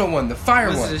original one, the fire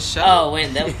one. Oh,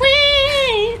 when the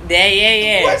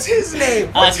yeah. What's his name?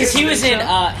 Because he was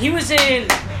in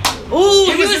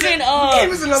Ooh, he was in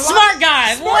Smart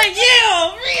Guy. Boy,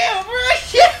 yeah, bro.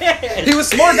 He was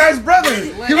Smart Guy's brother.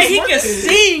 He can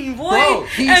sing, boy. Bro,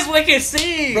 that boy can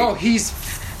sing. Bro, he's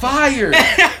fire.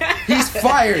 He's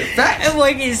fire. Facts. That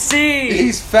boy can sing.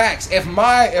 He's facts. If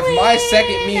my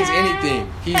second means anything,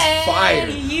 he's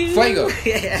fire. Fuego.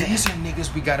 These are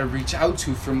niggas we gotta reach out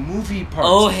to for movie parts.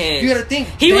 Oh, head. You gotta think.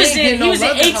 He was in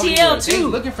ATL too. They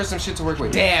looking for some shit to work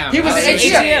with. Damn. He was in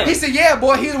ATL. He said, "Yeah,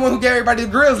 boy, he's the one who gave everybody the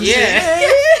grills." And shit.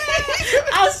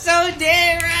 I'm so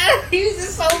dead, bro. He was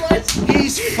just so much.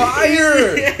 He's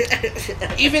fire.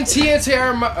 Even Tia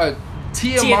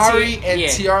Mari and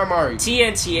Tiara Mari.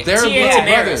 Their little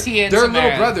brother. Their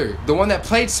little brother. The one that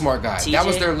played Smart Guy. That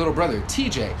was their little brother,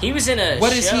 TJ. He was in a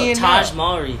What show, is he in Taj now?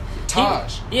 Mowry.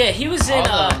 Taj. He was in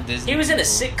a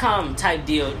sitcom type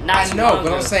deal. I know,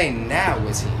 but I'm saying now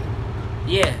is he?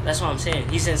 Yeah, that's what I'm saying.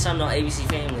 He's in something on ABC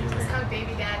Family. It's called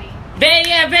Baby Daddy.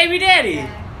 Baby Daddy. Yeah.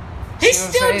 He's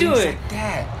still doing it. Like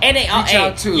that. And they all,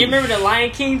 you remember the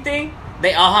Lion King thing?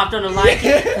 They all hopped on the Lion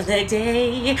King. The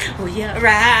day we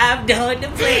arrived on the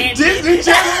planet. Disney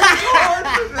Channel hard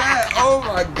for that. Oh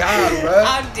my god, bro.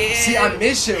 I'm dead. See, I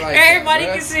miss shit like Everybody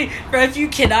that. can sing. Bro, if you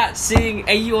cannot sing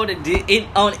and you on any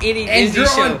and Disney you're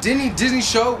show, on Disney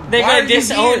show, they're why gonna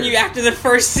disown you after the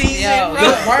first season, bro.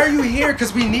 Look, why are you here?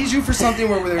 Because we need you for something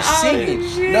where they're singing.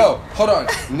 Shit. No, hold on.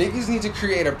 Niggas need to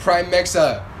create a Primex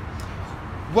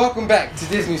welcome back to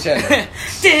Disney Channel.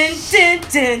 Dun, dun,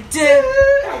 dun, dun.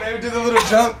 Maybe do the little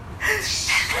jump.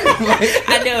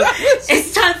 I know.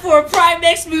 It's time for a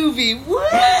Primex movie. Woo!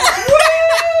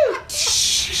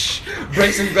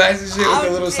 Break some glass and shit with a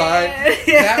little sign.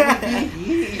 That would be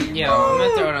heat. Yo, I'm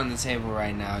gonna throw it on the table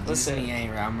right now. Disney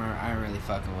ain't. I'm really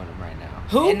fucking with him right now.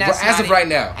 Who? As of right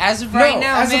now. As of right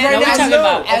now, as man. Of right now, talking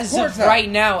about as of of right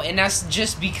now, and that's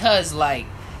just because like.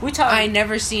 I ain't We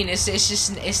never seen it.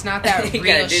 It's not that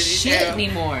real shit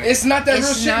anymore. It's not that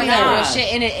real shit anymore. It's not that real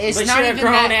shit, and it's but not you're even a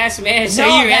grown that. ass man, so no,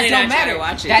 you that really don't not trying matter. to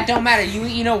watch it. That don't matter.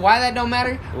 You know why that don't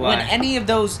matter? Why? When any of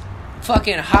those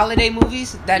fucking holiday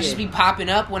movies that just be popping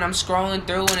up when I'm scrolling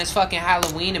through when it's fucking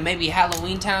Halloween and maybe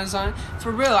Halloween Town's on.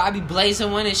 For real, I be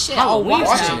blazing one and shit. Halloween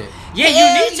watching it. Yeah,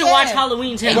 you need to watch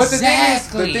Halloween Town. But the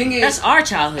thing is, that's our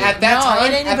childhood. At that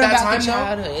time, it ain't at even that about time, the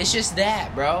childhood. It's just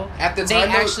that, bro. At the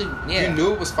time, you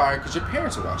knew it was fire because your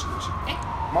parents were watching this shit.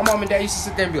 My mom and dad used to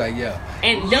sit there and be like, "Yo,"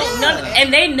 and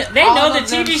they know the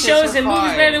TV shows and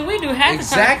movies better than we do half the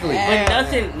time. Exactly.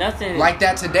 But nothing like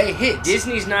that today hits.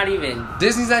 Disney's not not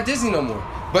Disney no more.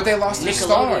 But they lost their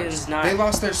stars. They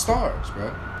lost their stars,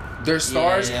 bro. Their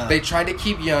stars, they tried to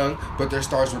keep young, but their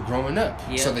stars were growing up.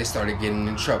 Yeah. So they started getting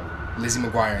in trouble. Lizzie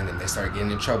McGuire and them, they started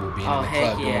getting in trouble being in the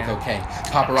club doing cocaine.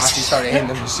 Paparazzi started hitting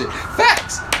them and shit.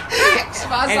 Facts.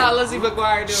 If I saw Lizzie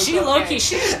McGuire doing she low-key,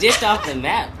 she was dished off the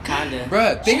map, kinda.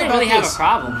 Bruh, think about really this. have a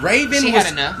problem. Raven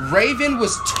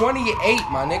was 28,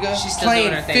 my nigga. She's still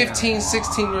playing doing her thing, 15,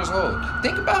 16 years old.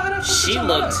 Think about how that she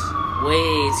looked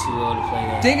way too old to play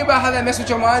that. Think about how that messed with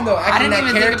your mind though. I didn't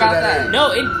even think about that.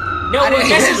 That's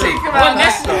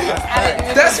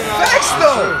facts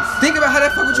though. Think about how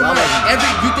that fuck with your mind. You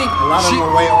think a lot of them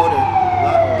are way older.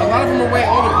 A lot of them are way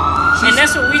older. And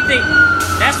that's what we think.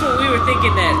 That's what we were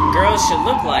thinking that girls should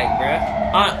look like, bruh.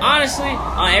 Honestly,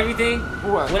 on everything.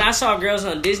 What? When I saw girls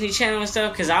on Disney Channel and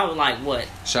stuff, because I was like, what?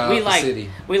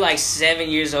 We like 7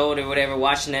 years old or whatever,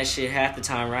 watching that shit half the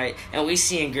time, right? And we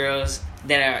seeing girls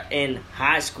that are in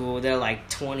high school, they're like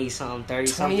 20-something,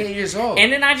 30-something. 28 years old.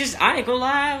 And then I ain't gonna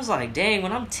lie, I was like, dang,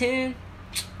 when I'm 10,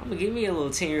 I'm gonna give me a little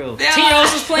 10-year-old.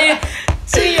 10-year-olds was playing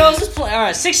 10-year-olds was playing.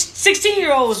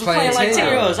 16-year-olds was playing like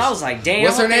 10-year-olds. I was like, damn.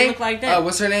 What's her name? Look like that.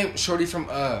 What's her name? Shorty from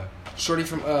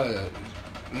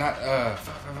not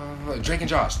Drake and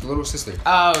Josh, the little sister.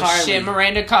 Oh Carly. shit,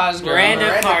 Miranda Cosgrove.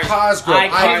 Miranda Cosgrove.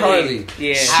 iCarly.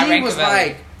 Yeah. She was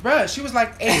like, bruh, she was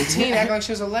like 18, acting like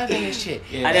she was 11 and shit.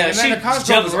 Yeah. I know. She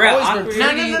Jumps around.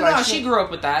 No. She grew up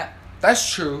with that.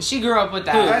 That's true. She grew up with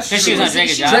that. That's true. She was on Drake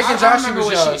and Josh. Drake and Josh, she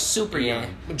was super young.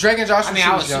 Drake and Josh, I mean,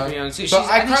 I was super young too. But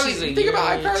iCarly, think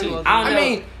about iCarly. I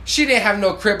mean, she didn't have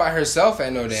no crib by herself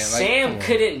at no damn. Sam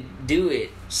couldn't do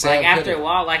it. Like after a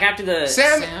while, like after the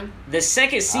Sam, the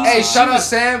second season. Hey, shout out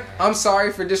Sam. I'm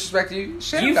sorry for disrespecting you.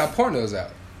 Sam got pornos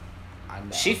out.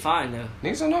 She fine though.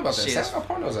 Niggas don't know about that. Sam got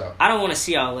pornos out. I don't want to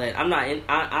see all that. I'm not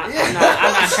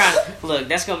trying to look.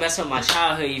 That's gonna mess up my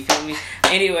childhood. You feel me?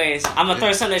 Anyways, I'm gonna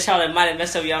throw something at y'all that might have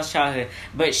messed up y'all's childhood.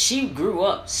 But she grew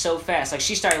up so fast. Like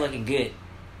she started looking good.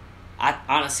 I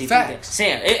honestly think that.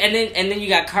 Sam, and then you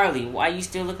got Carly. Why you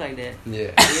still look like that? Yeah. You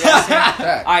know what I'm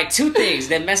saying? All right, two things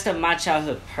that messed up my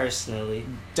childhood personally.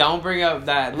 Don't bring up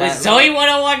that. When Zoe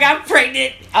 101 got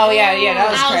pregnant. Oh yeah,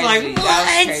 that was crazy. I was like, what?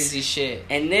 That was crazy shit.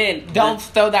 And then don't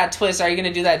throw that twist. Are you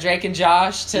gonna do that Drake and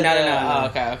Josh? To no. Oh,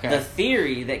 okay. The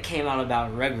theory that came out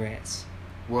about Rugrats.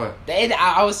 What?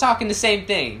 I was talking the same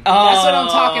thing. That's what I'm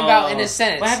talking about in a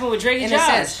sense. What happened with Drake and Josh?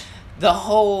 In a sense, the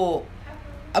whole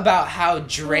about how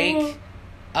Drake,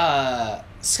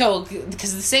 so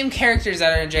because the same characters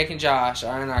that are in Drake and Josh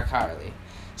are in iCarly.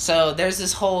 So there's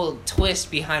this whole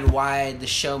twist behind why the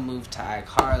show moved to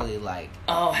iCarly. Like,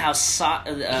 how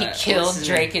he killed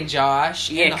Drake and Josh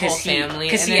and the whole family,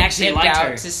 because he actually dipped liked out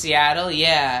her to Seattle.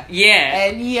 Yeah,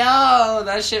 and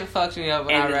that shit fucked me up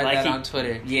when I read that on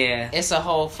Twitter. Yeah, it's a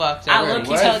whole fucked up.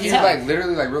 He like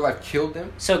literally like real life killed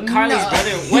them. So Carly's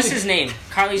brother, what's his name?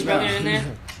 Carly's brother in there.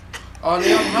 Oh,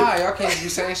 no, I'm high. Y'all can't be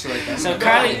saying shit like that. So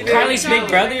Carly's big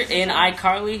brother in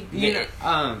iCarly.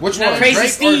 Which one? Crazy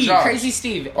Drake Steve. Crazy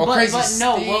Steve. Oh, Crazy but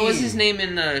no, Steve. what was his name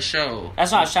in the show?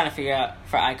 That's what I was trying to figure out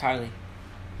for iCarly.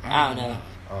 I don't know.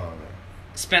 Oh man.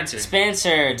 Spencer.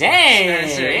 Dang.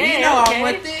 Spencer. Yeah, I'm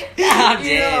with it. I'm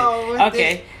dead.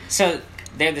 Okay. So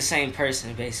they're the same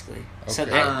person basically. Okay. So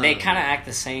they kind of act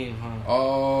the same, huh?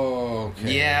 Oh.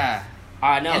 Okay. Yeah.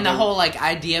 I know. And the whole like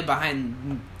idea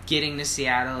behind getting to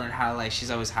Seattle and how like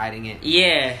she's always hiding it.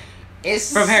 Yeah.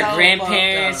 It's from her so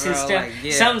grandparents and up, stuff. Like,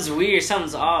 yeah. Something's weird.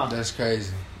 Something's off. That's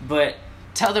crazy. But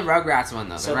tell the Rugrats one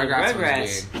though. So the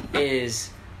Rugrats is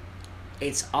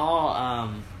it's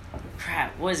all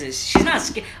crap. What is it? She's not.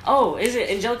 Is it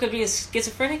Angelica being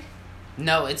schizophrenic?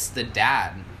 No, it's the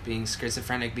dad being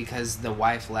schizophrenic because the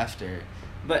wife left her.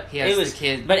 But he has the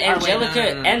kid. But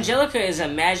Angelica, no. Angelica is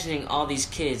imagining all these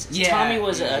kids. Yeah, Tommy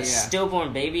was a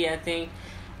stillborn baby, I think.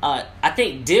 I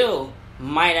think Dill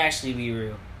might actually be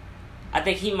real. I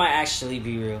think he might actually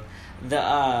be real.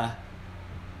 The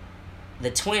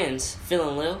twins, Phil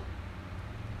and Lil,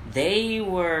 they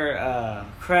were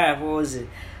crap. What was it?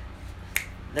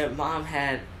 Their mom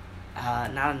had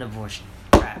not an abortion.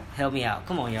 Crap, help me out.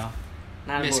 Come on, y'all.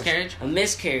 Not miscarriage. A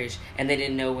miscarriage, and they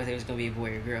didn't know whether it was gonna be a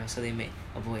boy or a girl, so they made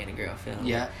a boy and a girl film.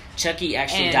 Yeah. Chucky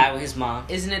actually died with his mom.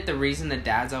 Isn't it the reason the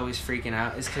dad's always freaking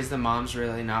out is because the mom's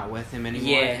really not with him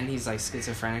anymore, and he's like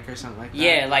schizophrenic or something like that?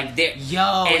 Yeah, like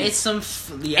it's some.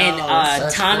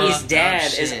 Tommy's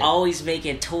dad is always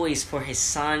making toys for his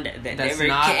son that that's never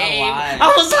not came. Alive.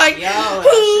 I was like,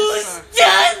 who's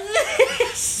done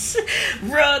this,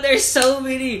 bro? There's so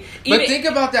many. But think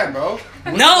about that, bro.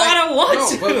 I don't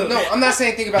want to. No, I'm not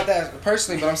saying think about that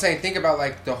personally, but I'm saying think about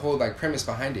like the whole like premise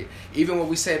behind it. Even what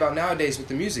we say about nowadays with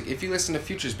the music. If you listen to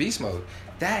Future's Beast Mode,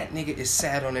 that nigga is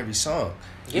sad on every song.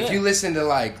 Yeah. If you listen to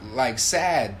like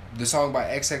Sad, the song by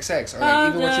XXX, or like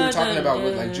even what you were talking about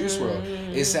with like Juice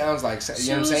WRLD, it sounds like, you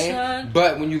know what I'm saying?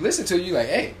 But when you listen to it, you're like,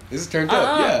 hey, this is turned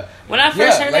up. Yeah. When I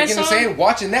first heard that song, you know what I'm saying?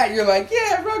 Watching that, you're like,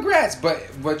 yeah, Rugrats. But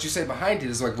what you say behind it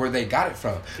is like where they got it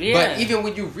from. Yeah. But even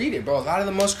when you read it, bro, a lot of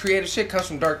the most creative shit comes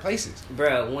from dark places.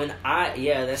 Bro,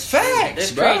 that's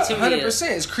facts, bro.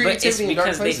 100%. It's creativity in dark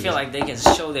places. Because they feel like they can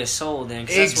show their soul then.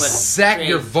 Exactly.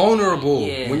 You're vulnerable.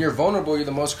 Yeah. When you're vulnerable, you're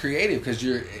the most creative because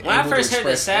you're. When I first heard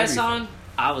the Sad song,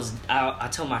 I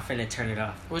told my friend to turn it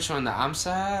off. Which one? The I'm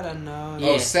Sad? I know. Yeah.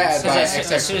 Oh, Sad by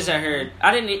XXX. As soon as I heard,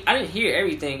 I didn't hear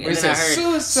everything, and then I heard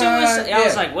Suicide. I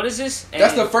was like, "What is this?" And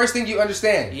that's the first thing you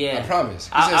understand. Yeah, I promise.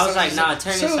 I was like, "Nah,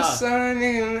 turn this off."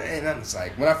 And I was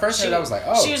like, when I first heard it, I was like,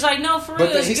 "Oh." She was like, "No, for real,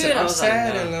 but then he it's said, good." "I'm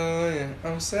sad and lonely.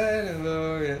 I'm sad and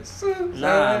lonely."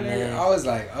 Nah, man. I was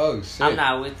like, "Oh shit." I'm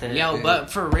not with it. Yo,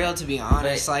 but for real, to be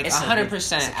honest, like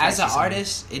 100%, as an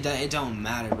artist, it don't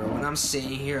matter, bro. When I'm sitting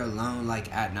here alone,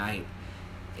 like at night.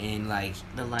 And like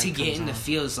to get in the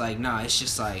fields, like it's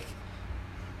just like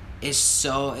is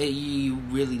so you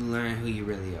really learn who you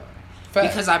really are. Fact.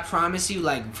 Because I promise you,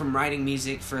 like, from writing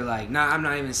music for like, I'm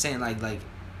not even saying like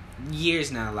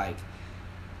years now, like,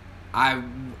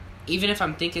 even if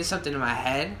I'm thinking something in my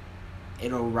head,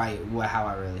 it'll write how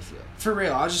I really feel. For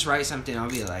real, I'll just write something. I'll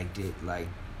be like, dude, like,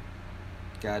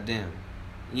 goddamn.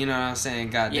 You know what I'm saying?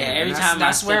 Goddamn. Yeah, every time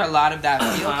that's where a lot of that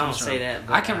feel I don't comes from. say that,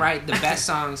 but I can write the best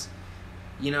songs.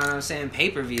 You know what I'm saying?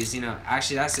 Pay-per-views, you know.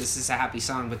 Actually, that's just a happy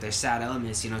song, but there's sad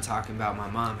elements, you know, talking about my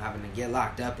mom having to get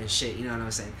locked up and shit. You know what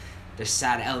I'm saying? There's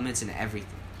sad elements in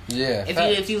everything. Yeah.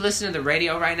 If you listen to the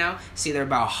radio right now, see they're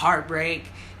about heartbreak,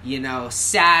 you know,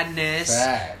 sadness.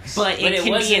 Facts. But it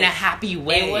can be in a happy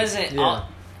way. It wasn't. Yeah.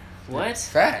 What?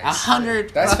 Facts.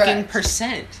 100 That's fucking facts.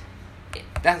 percent.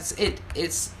 That's it.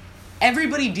 It's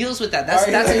everybody deals with that.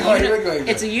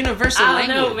 It's a universal I don't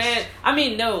language. know, man. I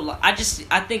mean, no. I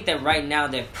think that right now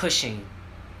they're pushing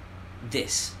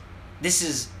this. This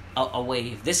is a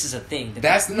wave. This is a thing.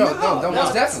 That's no,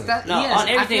 most definitely. No, yes, on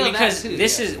everything, because too,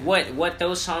 this is what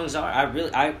those songs are.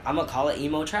 I'm gonna call it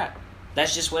emo trap.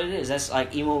 That's just what it is. That's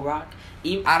like emo rock.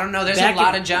 I don't know. There's a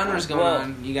lot of genres going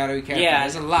on. You gotta be careful. Yeah,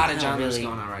 there's a lot of genres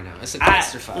going on right now. It's a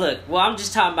clusterfuck. I'm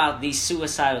just talking about these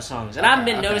suicidal songs, and I've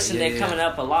been noticing they're coming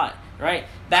up a lot. Right,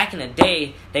 back in the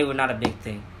day, they were not a big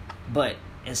thing, but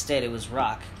instead it was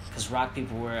rock. Because rock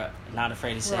people were not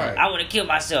afraid to say, I want to kill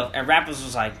myself. And rappers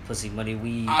was like, pussy, money,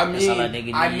 weed. That's all that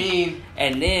nigga need.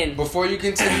 And then... Before you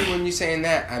continue when you saying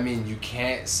that, I mean, you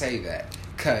can't say that.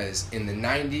 Because in the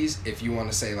 90s, if you want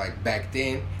to say, like, back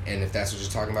then, and if that's what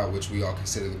you're talking about, which we all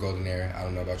consider the golden era. I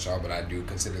don't know about y'all, but I do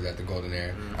consider that the golden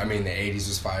era. Mm-hmm. I mean, the 80s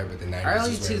was fire, but the 90s early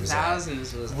was where 2000s it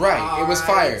was was right, it was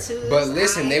fire. But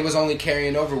listen, they was only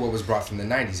carrying over what was brought from the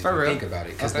 90s, if you think about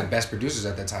it. Because the best producers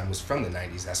at that time was from the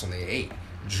 90s. That's when they ate.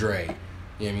 Dre, you know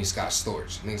what I mean, Scott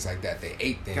Storch, things like that. They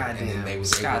ate them, and then they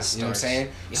was able, you know what I'm saying?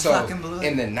 So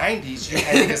in the 90s, you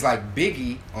had niggas like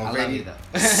Biggie on radio,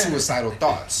 suicidal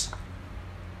thoughts.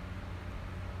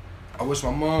 I wish my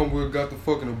mom would have got the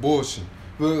fucking abortion.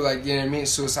 Like, you know what I mean?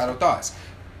 Suicidal thoughts.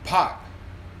 Pac,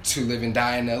 To Live and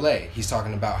Die in L.A. He's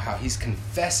talking about how he's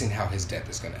confessing how his death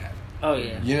is going to happen. Oh,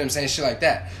 yeah. You know what I'm saying? Shit like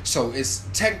that. So it's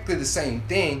technically the same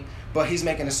thing, but he's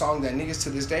making a song that niggas to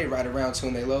this day ride around to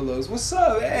in their lolos. What's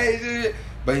up? Hey,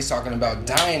 but he's talking about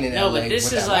dying in L.A. No, but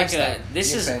this is like lifestyle.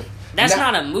 That's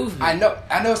not a movement. I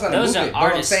know it's not Those a movement. are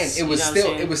artists, but what I'm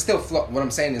saying, it was still what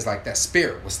I'm saying is like that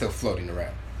spirit was still floating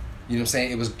around. You know what I'm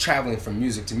saying? It was traveling from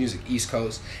music to music, East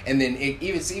Coast, and then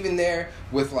it's even there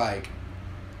with like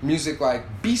music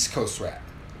like Beast Coast rap,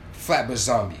 Flatbush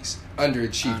Zombies,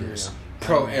 Underachievers,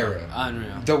 Pro Era. Unreal.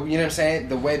 You know what I'm saying?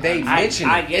 The way they mention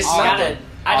it. It's not that.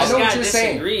 I know what you're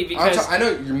disagree saying. because I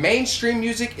know your mainstream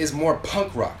music is more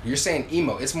punk rock. You're saying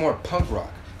emo. It's more punk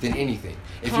rock than anything.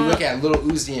 If you look at Lil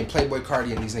Uzi and Playboi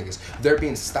Carti and these niggas, they're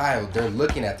being styled. They're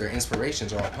looking at their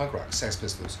inspirations are all punk rock, Sex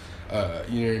Pistols. You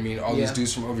know what I mean? All these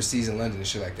dudes from overseas in London and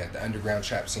shit like that. The underground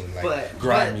trap scene, like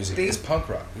grime music, is punk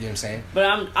rock. You know what I'm saying?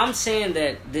 But I'm saying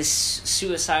that this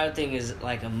suicidal thing is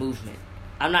like a movement.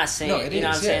 I'm not saying, what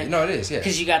I'm saying? No, it is, yeah.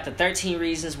 Because you got the 13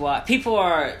 reasons why. People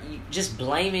are just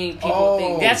blaming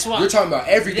people. That's what you're talking about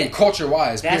everything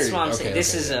culture-wise, That's period. what I'm saying.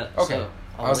 This is a... Okay.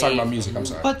 I was talking about music, I'm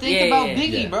sorry. But think about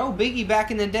Biggie, bro. Biggie back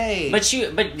in the day. But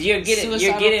you're getting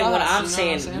what I'm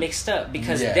saying mixed up.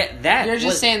 Because that you're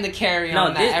just saying the carry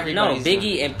on that everybody's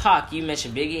Biggie and Pac, you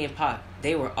mentioned Biggie and Pac.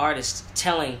 They were artists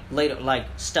telling later, like,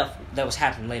 stuff that was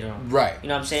happening later on. Right. You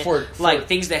know what I'm saying? Like,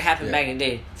 things that happened back in the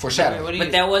day. Foreshadowing.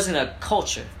 But that wasn't a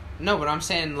culture. No, but I'm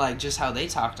saying, like, just how they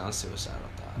talked on suicidal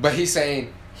thoughts. But he's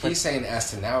saying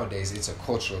as to nowadays, it's a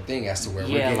cultural thing as to where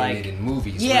we're getting it in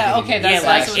movies. Yeah, okay,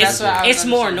 that's what it's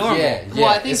more normal. Yeah, well,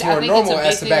 I think it's more normal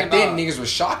as to back then. Niggas were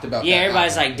shocked about that. Yeah,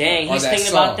 everybody's like, dang, he's thinking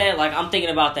about that. Like, I'm thinking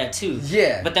about that too.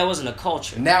 Yeah. But that wasn't a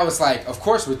culture. Now it's like, of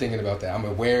course we're thinking about that. I'm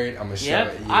going to wear it. I'm going to show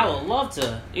it. Yeah. I would love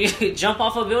to jump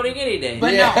off a building any day.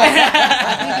 But no,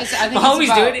 I think my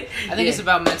homies doing it. I think it's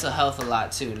about mental health a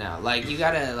lot too now. Like, you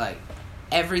gotta, like,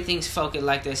 everything's focused,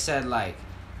 like they said, like,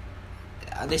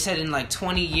 they said in like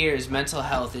 20 years, mental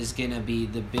health is gonna be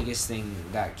the biggest thing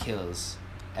that kills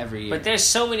every year. But there's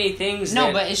so many things.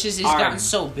 No, but it's gotten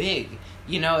so big.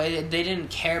 You know, they didn't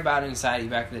care about anxiety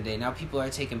back in the day. Now people are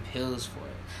taking pills for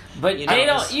it. But they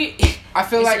don't. I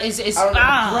feel like it's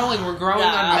growing. We're growing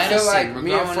on medicine. I feel like we're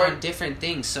growing on different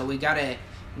things. So we gotta.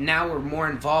 Now we're more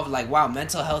involved. Like, wow,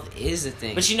 mental health is a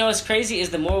thing. But you know what's crazy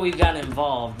is the more we've gotten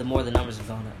involved, the more the numbers have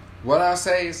gone up. What I'll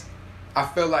say is, I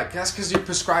feel like that's because you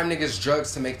prescribe niggas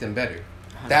drugs to make them better.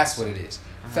 That's what it is.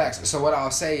 Facts. So what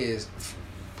I'll say is,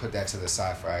 put that to the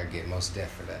side for I get most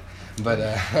deaf for that.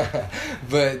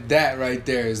 But that right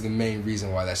there is the main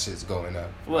reason why that shit's going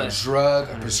up. What? A drug,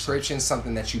 a prescription,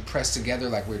 something that you press together,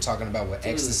 like we were talking about with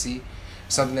ecstasy,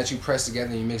 something that you press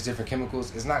together and you mix different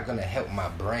chemicals, it's not going to help my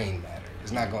brain matter.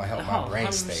 It's not going to help my brain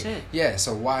 100%. State. Yeah,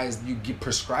 so why is you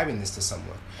prescribing this to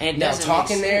someone? And now,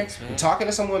 talking talking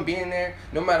to someone, being there,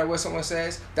 no matter what someone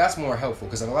says, that's more helpful.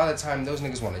 Because a lot of the time, those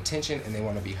niggas want attention and they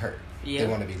want to be heard. Yeah. They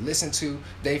want to be listened to.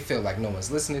 They feel like no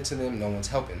one's listening to them, no one's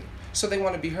helping them. So they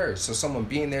want to be heard. So someone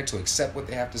being there to accept what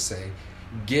they have to say,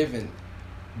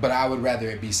 but I would rather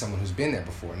it be someone who's been there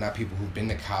before, not people who've been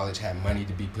to college, have money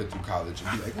to be put through college,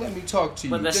 and be like, let me talk to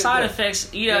you. But the side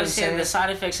effects, you know what I'm saying? The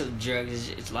side effects of drugs,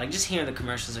 it's like, just hearing the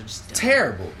commercials are just dumb.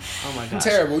 Terrible. Oh my gosh.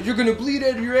 Terrible. You're going to bleed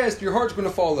out of your ass. Your heart's going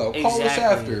to fall out. Exactly. Call us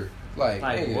after. Like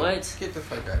hey, what? Get the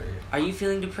fuck out of here. Are you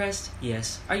feeling depressed?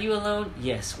 Yes. Are you alone?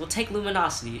 Yes. Well, take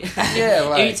Luminosity. Yeah,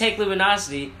 like, if you take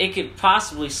Luminosity, it could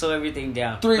possibly slow everything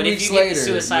down. 3 but weeks if you later, get the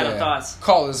suicidal thoughts,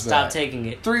 call us stop back. taking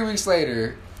it. 3 weeks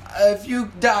later, if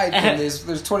you died from this,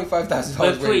 there's $25,000.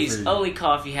 But please, only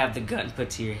call if you have the gun put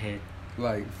to your head.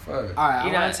 Like, fuck. All right,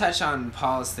 I want to touch on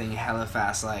Paul's thing hella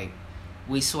fast. Like,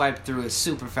 we swiped through it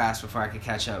super fast before I could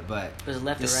catch up. But it was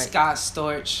left the or right? Scott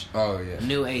Storch, oh yeah,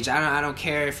 New Age. I don't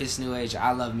care if it's New Age.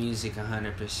 I love music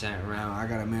 100% around. I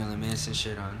got a Marilyn Manson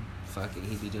shirt on. Fuck it,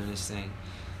 he be doing his thing.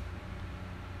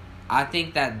 I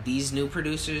think that these new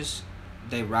producers,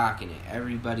 they rocking it.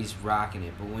 Everybody's rocking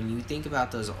it. But when you think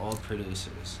about those old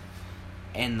producers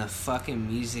and the fucking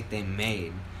music they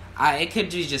made, it could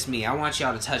be just me. I want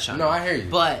y'all to touch on it. No, I hear you.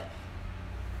 But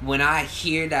when I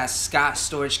hear that Scott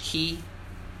Storch key,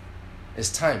 it's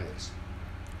timeless.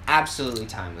 Absolutely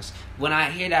timeless. When I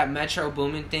hear that Metro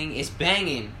Boomin thing, it's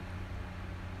banging.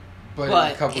 But in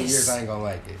a couple of years, I ain't gonna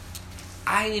like it.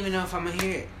 I didn't even know if I'm gonna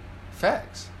hear it.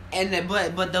 Facts. And then,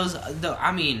 but those,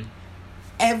 I mean,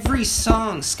 every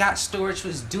song Scott Storch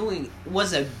was doing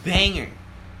was a banger.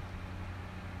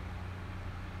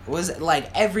 Was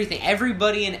like everything.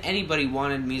 Everybody and anybody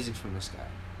wanted music from this guy.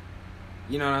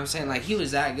 You know what I'm saying? Like, he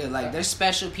was that good. Like, there's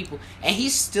special people, and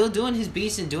he's still doing his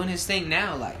beats and doing his thing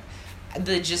now. Like,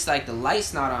 the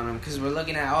light's not on him because we're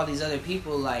looking at all these other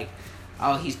people like,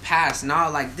 oh, he's passed. No,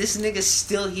 like, this nigga's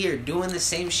still here doing the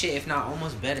same shit, if not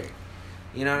almost better.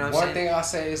 You know what I'm saying? One thing I'll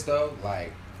say is, though,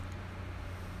 like,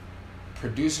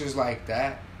 producers like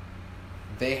that,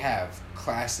 they have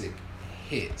classic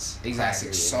hits,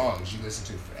 classic songs you listen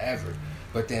to forever.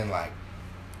 But then, like,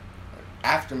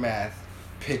 Aftermath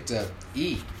picked up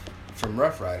E from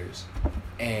Rough Riders,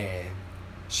 and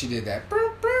she did that.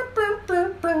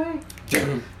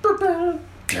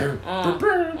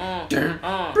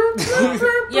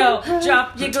 Yo,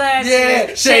 drop your glasses.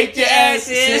 Yeah, shake your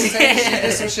asses. She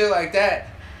did some shit like that.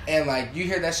 And, like, you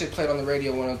hear that shit played on the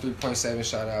radio, 103.7,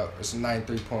 shout out, or some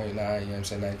 93.9, you know what I'm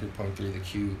saying, 93.3, The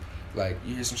Cube. Like,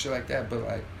 you hear some shit like that, but,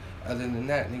 like, other than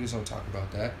that, niggas don't talk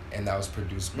about that. And that was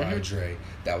produced by Dre.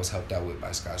 That was helped out with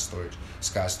by Scott Storch.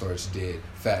 Scott Storch did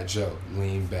Fat Joe,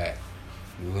 Lean Back.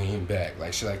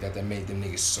 Like, shit like that made them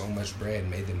niggas so much bread,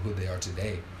 made them who they are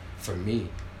today. For me,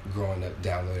 growing up,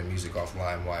 downloading music off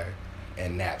LimeWire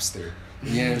and Napster.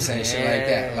 You know what I'm saying? Shit like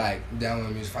that. Like,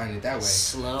 downloading music, finding it that way.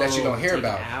 Slow, that you don't hear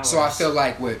about. hours. So I feel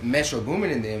like with Metro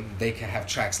Boomin and them, they can have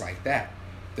tracks like that.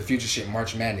 The future shit,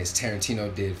 March Madness,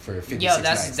 Tarantino did for 56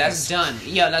 Nights. That's done.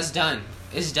 Yo, that's done.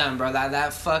 It's done, bro.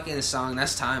 That fucking song,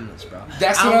 that's timeless, bro.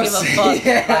 That's I what don't I'm give saying. a fuck.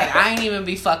 Yeah. Like, I ain't even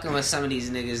be fucking with some of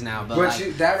these niggas now, but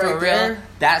like, that right for there, real,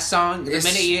 that song, the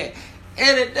minute you hear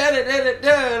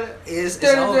it's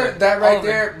over. That right over.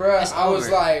 there, bro. It's I was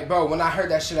over. like, bro, when I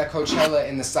heard that shit at Coachella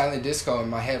in the silent disco in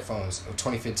my headphones of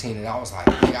 2015, and I was like,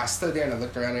 I stood there and I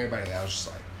looked around everybody, and I was just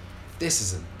like, this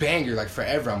is a banger. Like,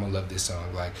 forever, I'm gonna love this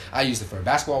song. Like, I used it for a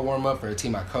basketball warm up for a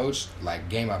team I coached, like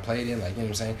game I played in. Like, you know what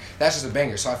I'm saying? That's just a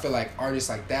banger. So I feel like artists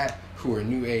like that, who are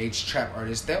new age trap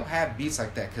artists, they'll have beats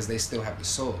like that because they still have the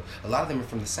soul. A lot of them are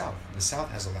from the South. The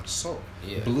South has a lot of soul.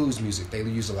 Yeah. Blues music, they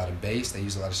use a lot of bass. They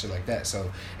use a lot of shit like that.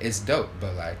 So it's dope.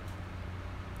 But like,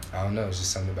 I don't know. It's just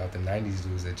something about the '90s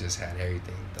dudes that just had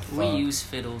everything. The We funk. use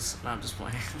fiddles. No, I'm just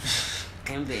playing.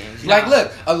 And bands. Like,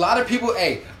 look, a lot of people,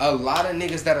 a lot of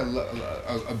niggas that are,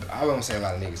 I won't say a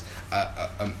lot of niggas,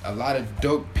 a lot of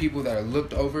dope people that are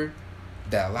looked over,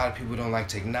 that a lot of people don't like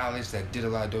to acknowledge, that did a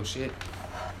lot of dope shit.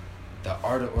 The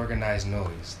Art of Organized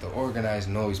Noise, the Organized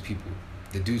Noise people,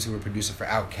 the dudes who were producing for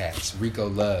Outkast, Rico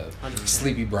Love, 100%.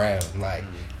 Sleepy Brown, like,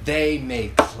 they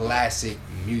made classic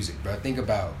music, bro. Think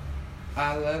about,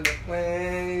 I love the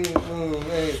way you move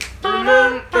it.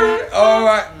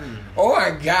 Oh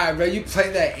my God, bro! You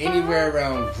play that anywhere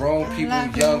around grown people,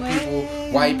 young people,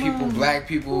 white people, black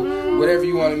people, whatever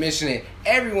you want to mention it.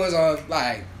 Everyone's on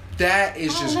like that.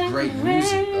 Is just great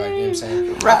music. Like you know what I'm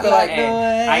saying. I feel like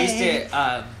I used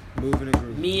to moving and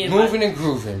grooving. Moving and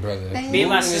grooving, brother. Me and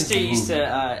my sister used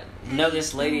to know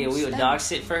this lady, and we would dog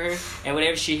sit for her. And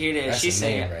whenever she hear that, she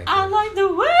say, right "I like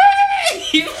the way,"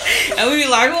 and we be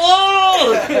like,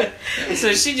 "Whoa!"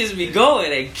 So she just be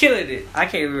going and killing it. I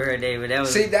can't remember her name, but that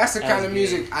was. See, that's the kind of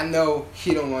music I know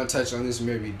he don't want to touch on this.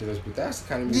 Maybe he does, but that's the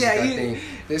kind of music I think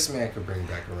this man could bring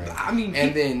back around. I mean,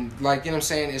 and then like you know what I'm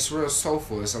saying, it's real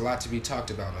soulful. It's a lot to be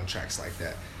talked about on tracks like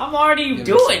that. I'm already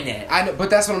doing that. I know, but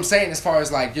that's what I'm saying. As far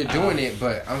as like you're doing it,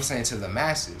 but I'm saying to the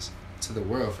masses. To the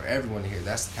world, for everyone to hear.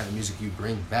 That's the kind of music you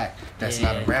bring back that's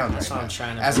not around right now. I'm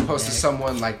trying to as opposed to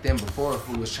someone like them before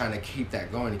who was trying to keep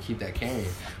that going and keep that carrying,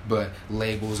 but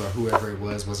labels or whoever it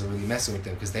wasn't really messing with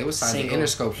them because they were signed to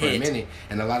Interscope for a minute,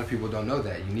 and a lot of people don't know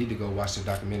that. You need to go watch the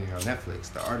documentary on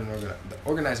Netflix. The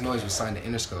Organized Noise was signed to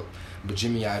Interscope, but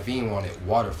Jimmy Iovine wanted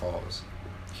Waterfalls.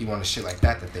 He wanted shit like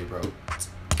that they wrote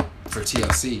for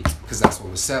TLC because that's what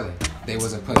was selling. They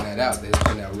wasn't putting that out. They was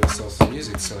putting out real soulful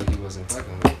music, so he wasn't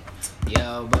fucking with it.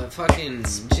 Yo, but fucking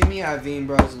Jimmy Iovine,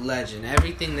 bro, is a legend.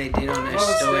 Everything they did on that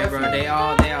story, bro, they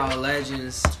all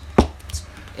legends.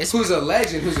 Who's a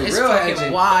legend? Who's a it's real fucking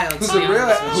legend? Wild. Who's a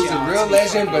real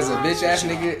legend? But a bitch ass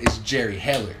nigga is Jerry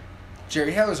Heller.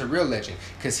 Jerry Heller's a real legend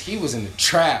because he was in the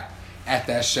trap at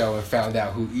that show and found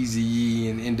out who Eazy-E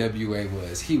and NWA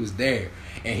was. He was there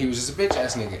and he was just a bitch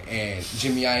ass nigga. And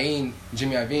Jimmy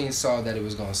Iovine saw that it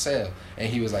was gonna sell and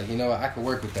he was like, you know what, I could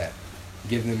work with that.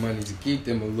 Give them money to keep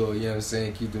them a little, you know what I'm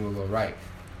saying, keep them a little right.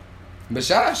 But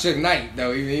shout out Suge Knight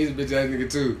though, even he's a bitch ass nigga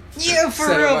too. Yeah, for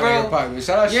real, bro. But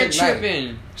shout out You're Suge Knight.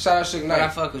 tripping. Shout out Suge Knight. But I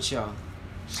fuck with y'all.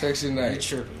 Suge Knight. You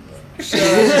tripping, bro. Shout out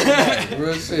Suge Knight.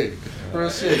 Real shit. Real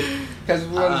shit. Because if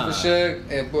it wasn't for Suge,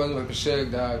 and if it wasn't for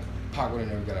Suge, dog, Pac would have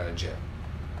never got out of jail.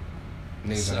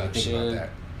 Niggas don't even think about that.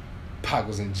 Pac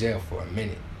was in jail for a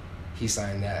minute. He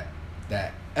signed that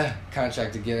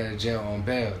contract to get out of jail on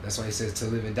bail. That's why he says to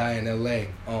live and die in LA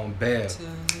on bail.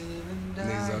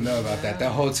 Niggas don't know about that.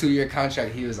 That whole 2-year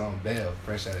contract, he was on bail,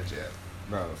 fresh out of jail.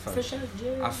 Bro, fresh out of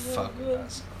jail. I fuck with that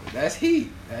song. That's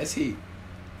heat. That's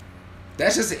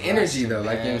just the energy though,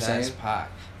 like you know what I'm saying?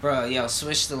 Pac. Bro, yo,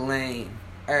 switch the lane.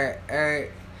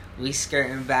 We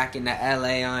skirting back into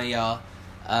LA on y'all.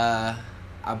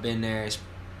 I've been there. It's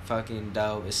fucking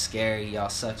dope. It's scary. Y'all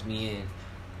sucked me in.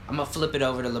 I'm gonna flip it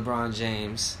over to LeBron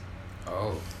James.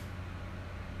 Oh.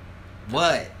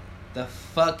 What the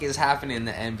fuck is happening in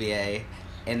the NBA?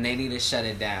 And they need to shut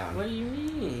it down. What do you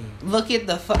mean? Look at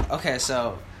the fuck. Okay,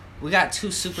 so we got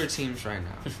 2 super teams right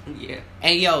now. Yeah.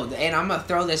 And and I'm gonna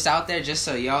throw this out there just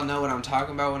so y'all know what I'm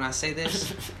talking about when I say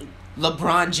this.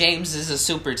 LeBron James is a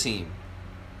super team.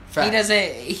 Fact.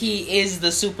 He is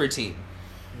the super team.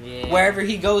 Yeah. Wherever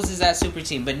he goes is that super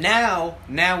team. But now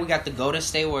we got the Golden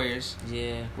State Warriors.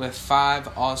 Yeah. With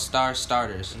 5 all-star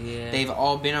starters. Yeah. They've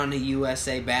all been on the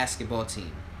USA basketball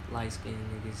team. Light-skinned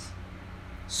niggas.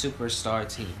 Superstar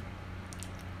team.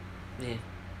 Yeah.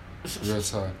 Real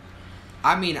talk.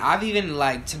 I mean, I've even,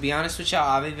 to be honest with y'all,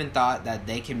 I've even thought that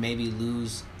they can maybe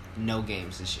lose no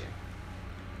games this year.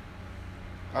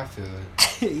 I feel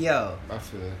it. Yo. I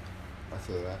feel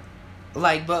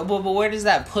that. But where does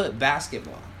that put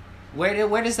basketball?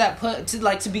 Where does that put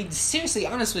to be seriously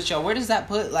honest with y'all? Where does that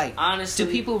put honestly?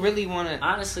 Do people really want to?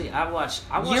 Honestly, I watch.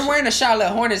 You're wearing a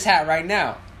Charlotte Hornets hat right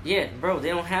now. Yeah, bro. They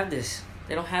don't have this.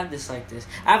 They don't have this like this.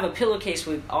 I have a pillowcase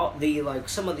with all the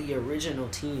some of the original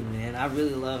team, man. I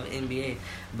really love NBA,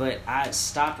 but I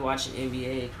stopped watching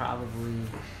NBA probably.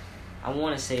 I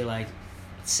want to say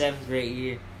 7th grade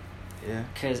year. Yeah.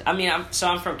 Cause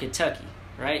I'm from Kentucky,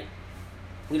 right?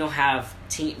 We don't have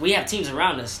we have teams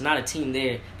around us, not a team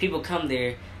there. People come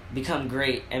there, become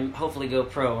great, and hopefully go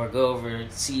pro or go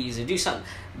overseas or do something.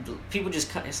 People just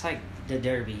come. It's like the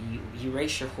Derby. You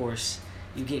race your horse,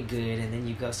 you get good, and then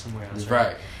you go somewhere else.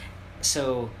 Right.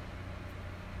 So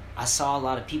I saw a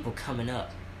lot of people coming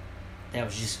up that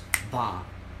was just bomb.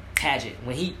 Paget.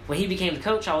 When he became the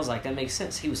coach, I was like, that makes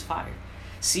sense. He was fired.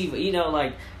 See,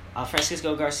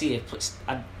 Francisco Garcia.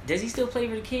 Does he still play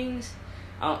for the Kings?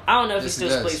 I don't know if he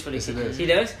still plays for the Kings. He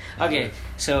does? Okay,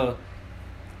 so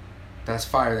that's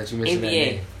fire that you mentioned NBA,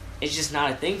 that name. It's just not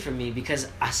a thing for me because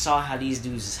I saw how these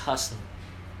dudes is hustling.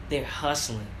 They're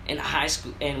hustling in high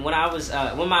school. And when I was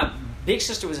when my big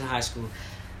sister was in high school,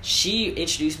 she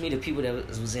introduced me to people that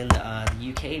was in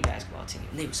the UK basketball team.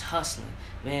 And they was hustling.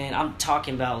 Man, I'm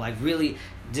talking about really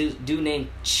dude named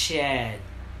Chad,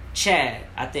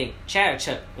 I think. Chad or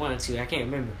Chuck, one or two, I can't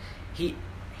remember. He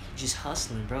just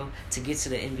hustling, bro, to get to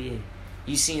the NBA.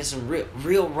 You seeing some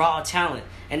real raw talent,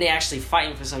 and they actually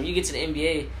fighting for something. You get to the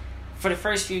NBA, for the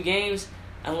first few games,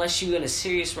 unless you in a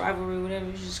serious rivalry or whatever,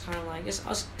 it's just kind of like,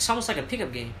 it's almost like a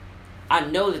pickup game. I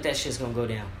know that shit's going to go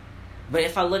down. But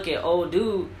if I look at old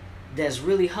dude that's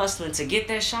really hustling to get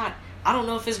that shot, I don't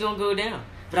know if it's going to go down.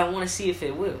 But I want to see if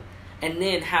it will. And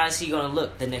then how is he going to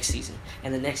look the next season,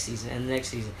 and the next season, and the next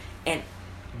season? And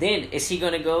then is he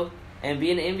going to go and be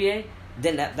in the NBA?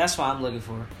 Then that's what I'm looking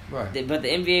for. Right. But the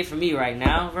NBA for me right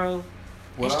now, bro,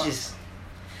 it's just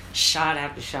shot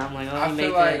after shot. I'm like, oh, I you feel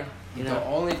make like that. You know? the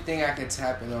only thing I could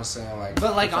tap in on saying like,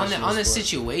 but like on the sports,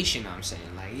 situation, I'm saying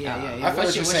like, yeah. I feel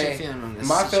what's you're your saying. feeling on this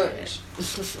My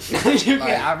situation?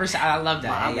 like, I love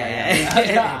that.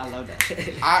 I love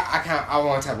that. I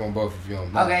want to tap on both of you.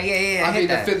 Okay, yeah. I mean,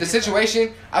 the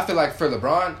situation. I feel like for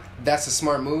LeBron, that's a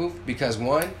smart move because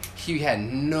one, he had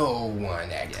no one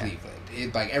at Cleveland.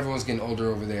 Like everyone's getting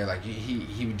older over there. Like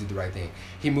he did the right thing.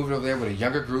 He moved over there with a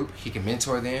younger group. He can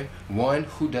mentor them. One,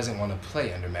 who doesn't want to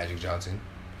play under Magic Johnson?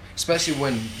 Especially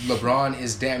when LeBron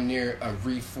is damn near a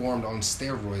reformed on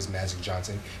steroids Magic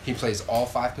Johnson. He plays all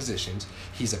 5 positions.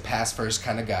 He's a pass-first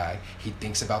kind of guy. He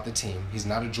thinks about the team. He's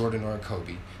not a Jordan or a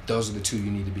Kobe. Those are the two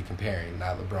you need to be comparing,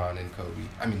 not LeBron and Kobe.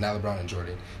 I mean, not LeBron and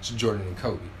Jordan. It's Jordan and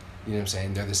Kobe. You know what I'm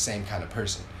saying? They're the same kind of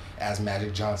person. As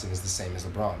Magic Johnson is the same as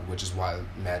LeBron, which is why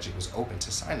Magic was open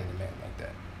to signing a man like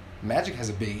that. Magic has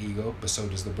a big ego, but so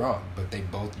does LeBron. But they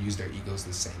both use their egos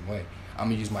the same way. I'm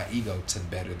going to use my ego to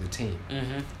better the team.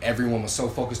 Mm-hmm. Everyone was so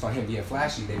focused on him being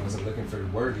flashy, they wasn't looking for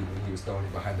Worthy when he was throwing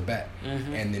it behind the back.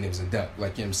 Mm-hmm. And then it was a dunk,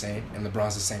 like you know what I'm saying? And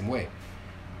LeBron's the same way.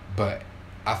 But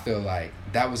I feel like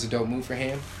that was a dope move for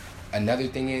him. Another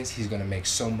thing is he's going to make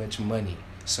so much money.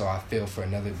 So I feel for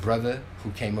another brother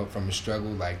who came up from a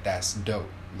struggle, like that's dope.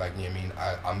 Like, you know what I mean?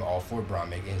 I'm all for Bron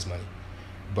making his money.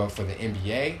 But for the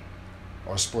NBA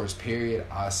or sports period,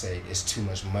 I say it's too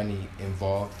much money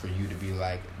involved for you to be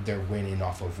like, they're winning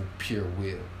off of pure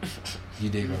will. You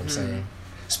dig what I'm saying?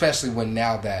 Especially when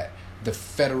now that the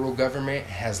federal government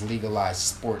has legalized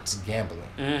sports gambling.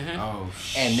 Mm-hmm. Oh,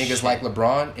 and niggas like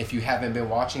LeBron, if you haven't been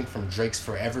watching from Drake's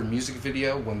Forever music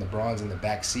video, when LeBron's in the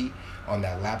back seat on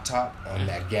that laptop, on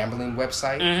that gambling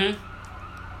website,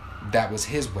 that was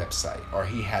his website, or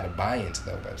he had to buy into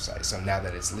that website. So now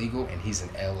that it's legal and he's in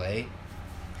LA,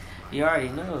 you already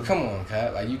know. Come on,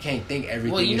 cut. Like, you can't think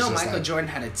everything. Well, you know, Michael like, Jordan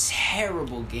had a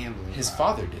terrible gambling. His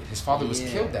father did. His father was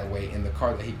killed that way in the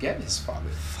car that he gave his father.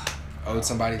 Owed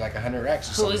somebody like 100 racks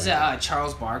or something. Who is that?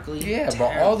 Charles Barkley. Yeah,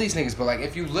 but all these niggas. But like,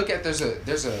 if you look at there's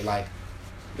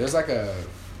like a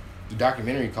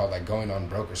documentary called like Going on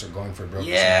Broke or Going for Broke.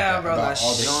 Yeah, like bro. About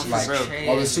all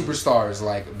the superstars,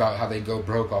 like about how they go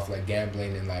broke off like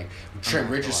gambling, and like Trent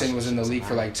Richardson was in the league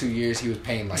for like 2 years. He was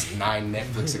paying like 9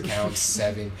 Netflix accounts,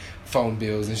 7 phone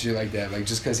bills and shit like that. Like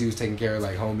just because he was taking care of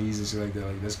like homies and shit like that.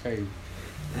 Like that's crazy.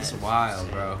 That's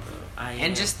wild, bro.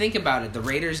 And just think about it. The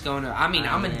Raiders going to... I'm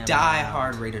a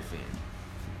die-hard Raider fan.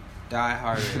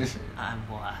 Die-hard Raider fan. I'm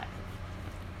what?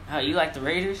 Oh, you like the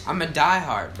Raiders? I'm a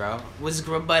die-hard, bro.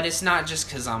 But it's not just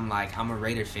because I'm a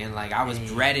Raider fan. Like, I was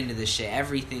bred into this shit.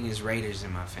 Everything is Raiders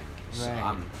in my family. So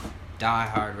I'm a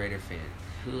die-hard Raider fan.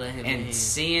 Who let him and in?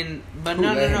 Seeing... But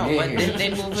no. But they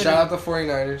move it. Shout out the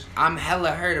 49ers. I'm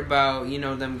hella hurt about,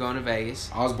 them going to Vegas.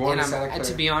 I was born in Santa Clara.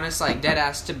 To be honest, like,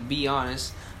 deadass, to be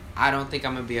honest, I don't think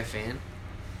I'm going to be a fan.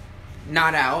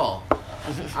 Not at all.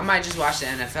 I might just watch the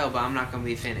NFL, but I'm not going to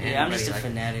be a fan of anybody. I'm just a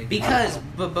fanatic. Because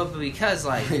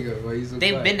like,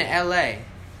 they've been to LA.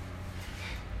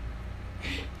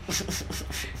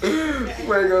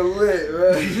 Fuego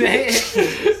lit, man.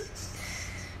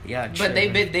 Yeah, but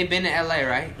they've been to LA,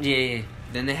 right? Yeah.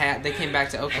 Then they came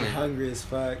back to Oakland. I'm hungry as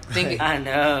fuck. I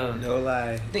know. No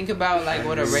lie. Think about like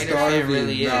what a Raider fan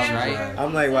really is, right?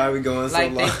 I'm like, why are we going so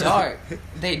long? Like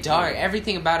they dark.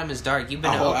 Everything about them is dark. You've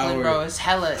been to Oakland, bro. It's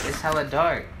hella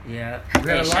dark. Yeah.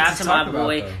 Hey, shout out to my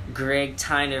boy Greg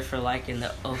Tyner for liking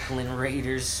the Oakland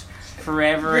Raiders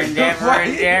forever and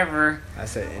ever. I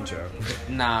said intro.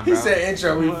 Nah, bro. He said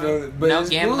intro. We feel it, but no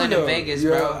gambling in Vegas,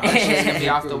 bro. That shit's gonna be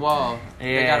off the wall.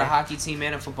 Yeah. They got a hockey team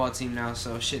and a football team now,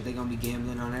 so shit, they gonna be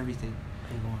gambling on everything.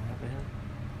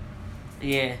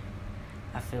 Yeah,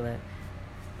 I feel that.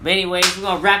 But anyways, we're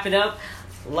gonna wrap it up.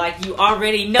 Like you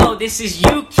already know, this is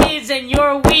You Kids and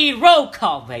Your Weed Roll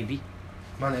Call, baby.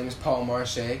 My name is Paul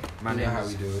Marche. My name how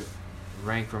is we do it.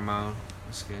 Rank Ramon.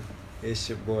 That's good. It's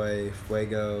your boy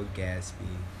Fuego Gatsby.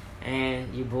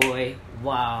 And your boy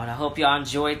Wild. I hope y'all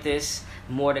enjoyed this.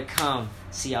 More to come.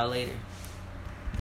 See y'all later.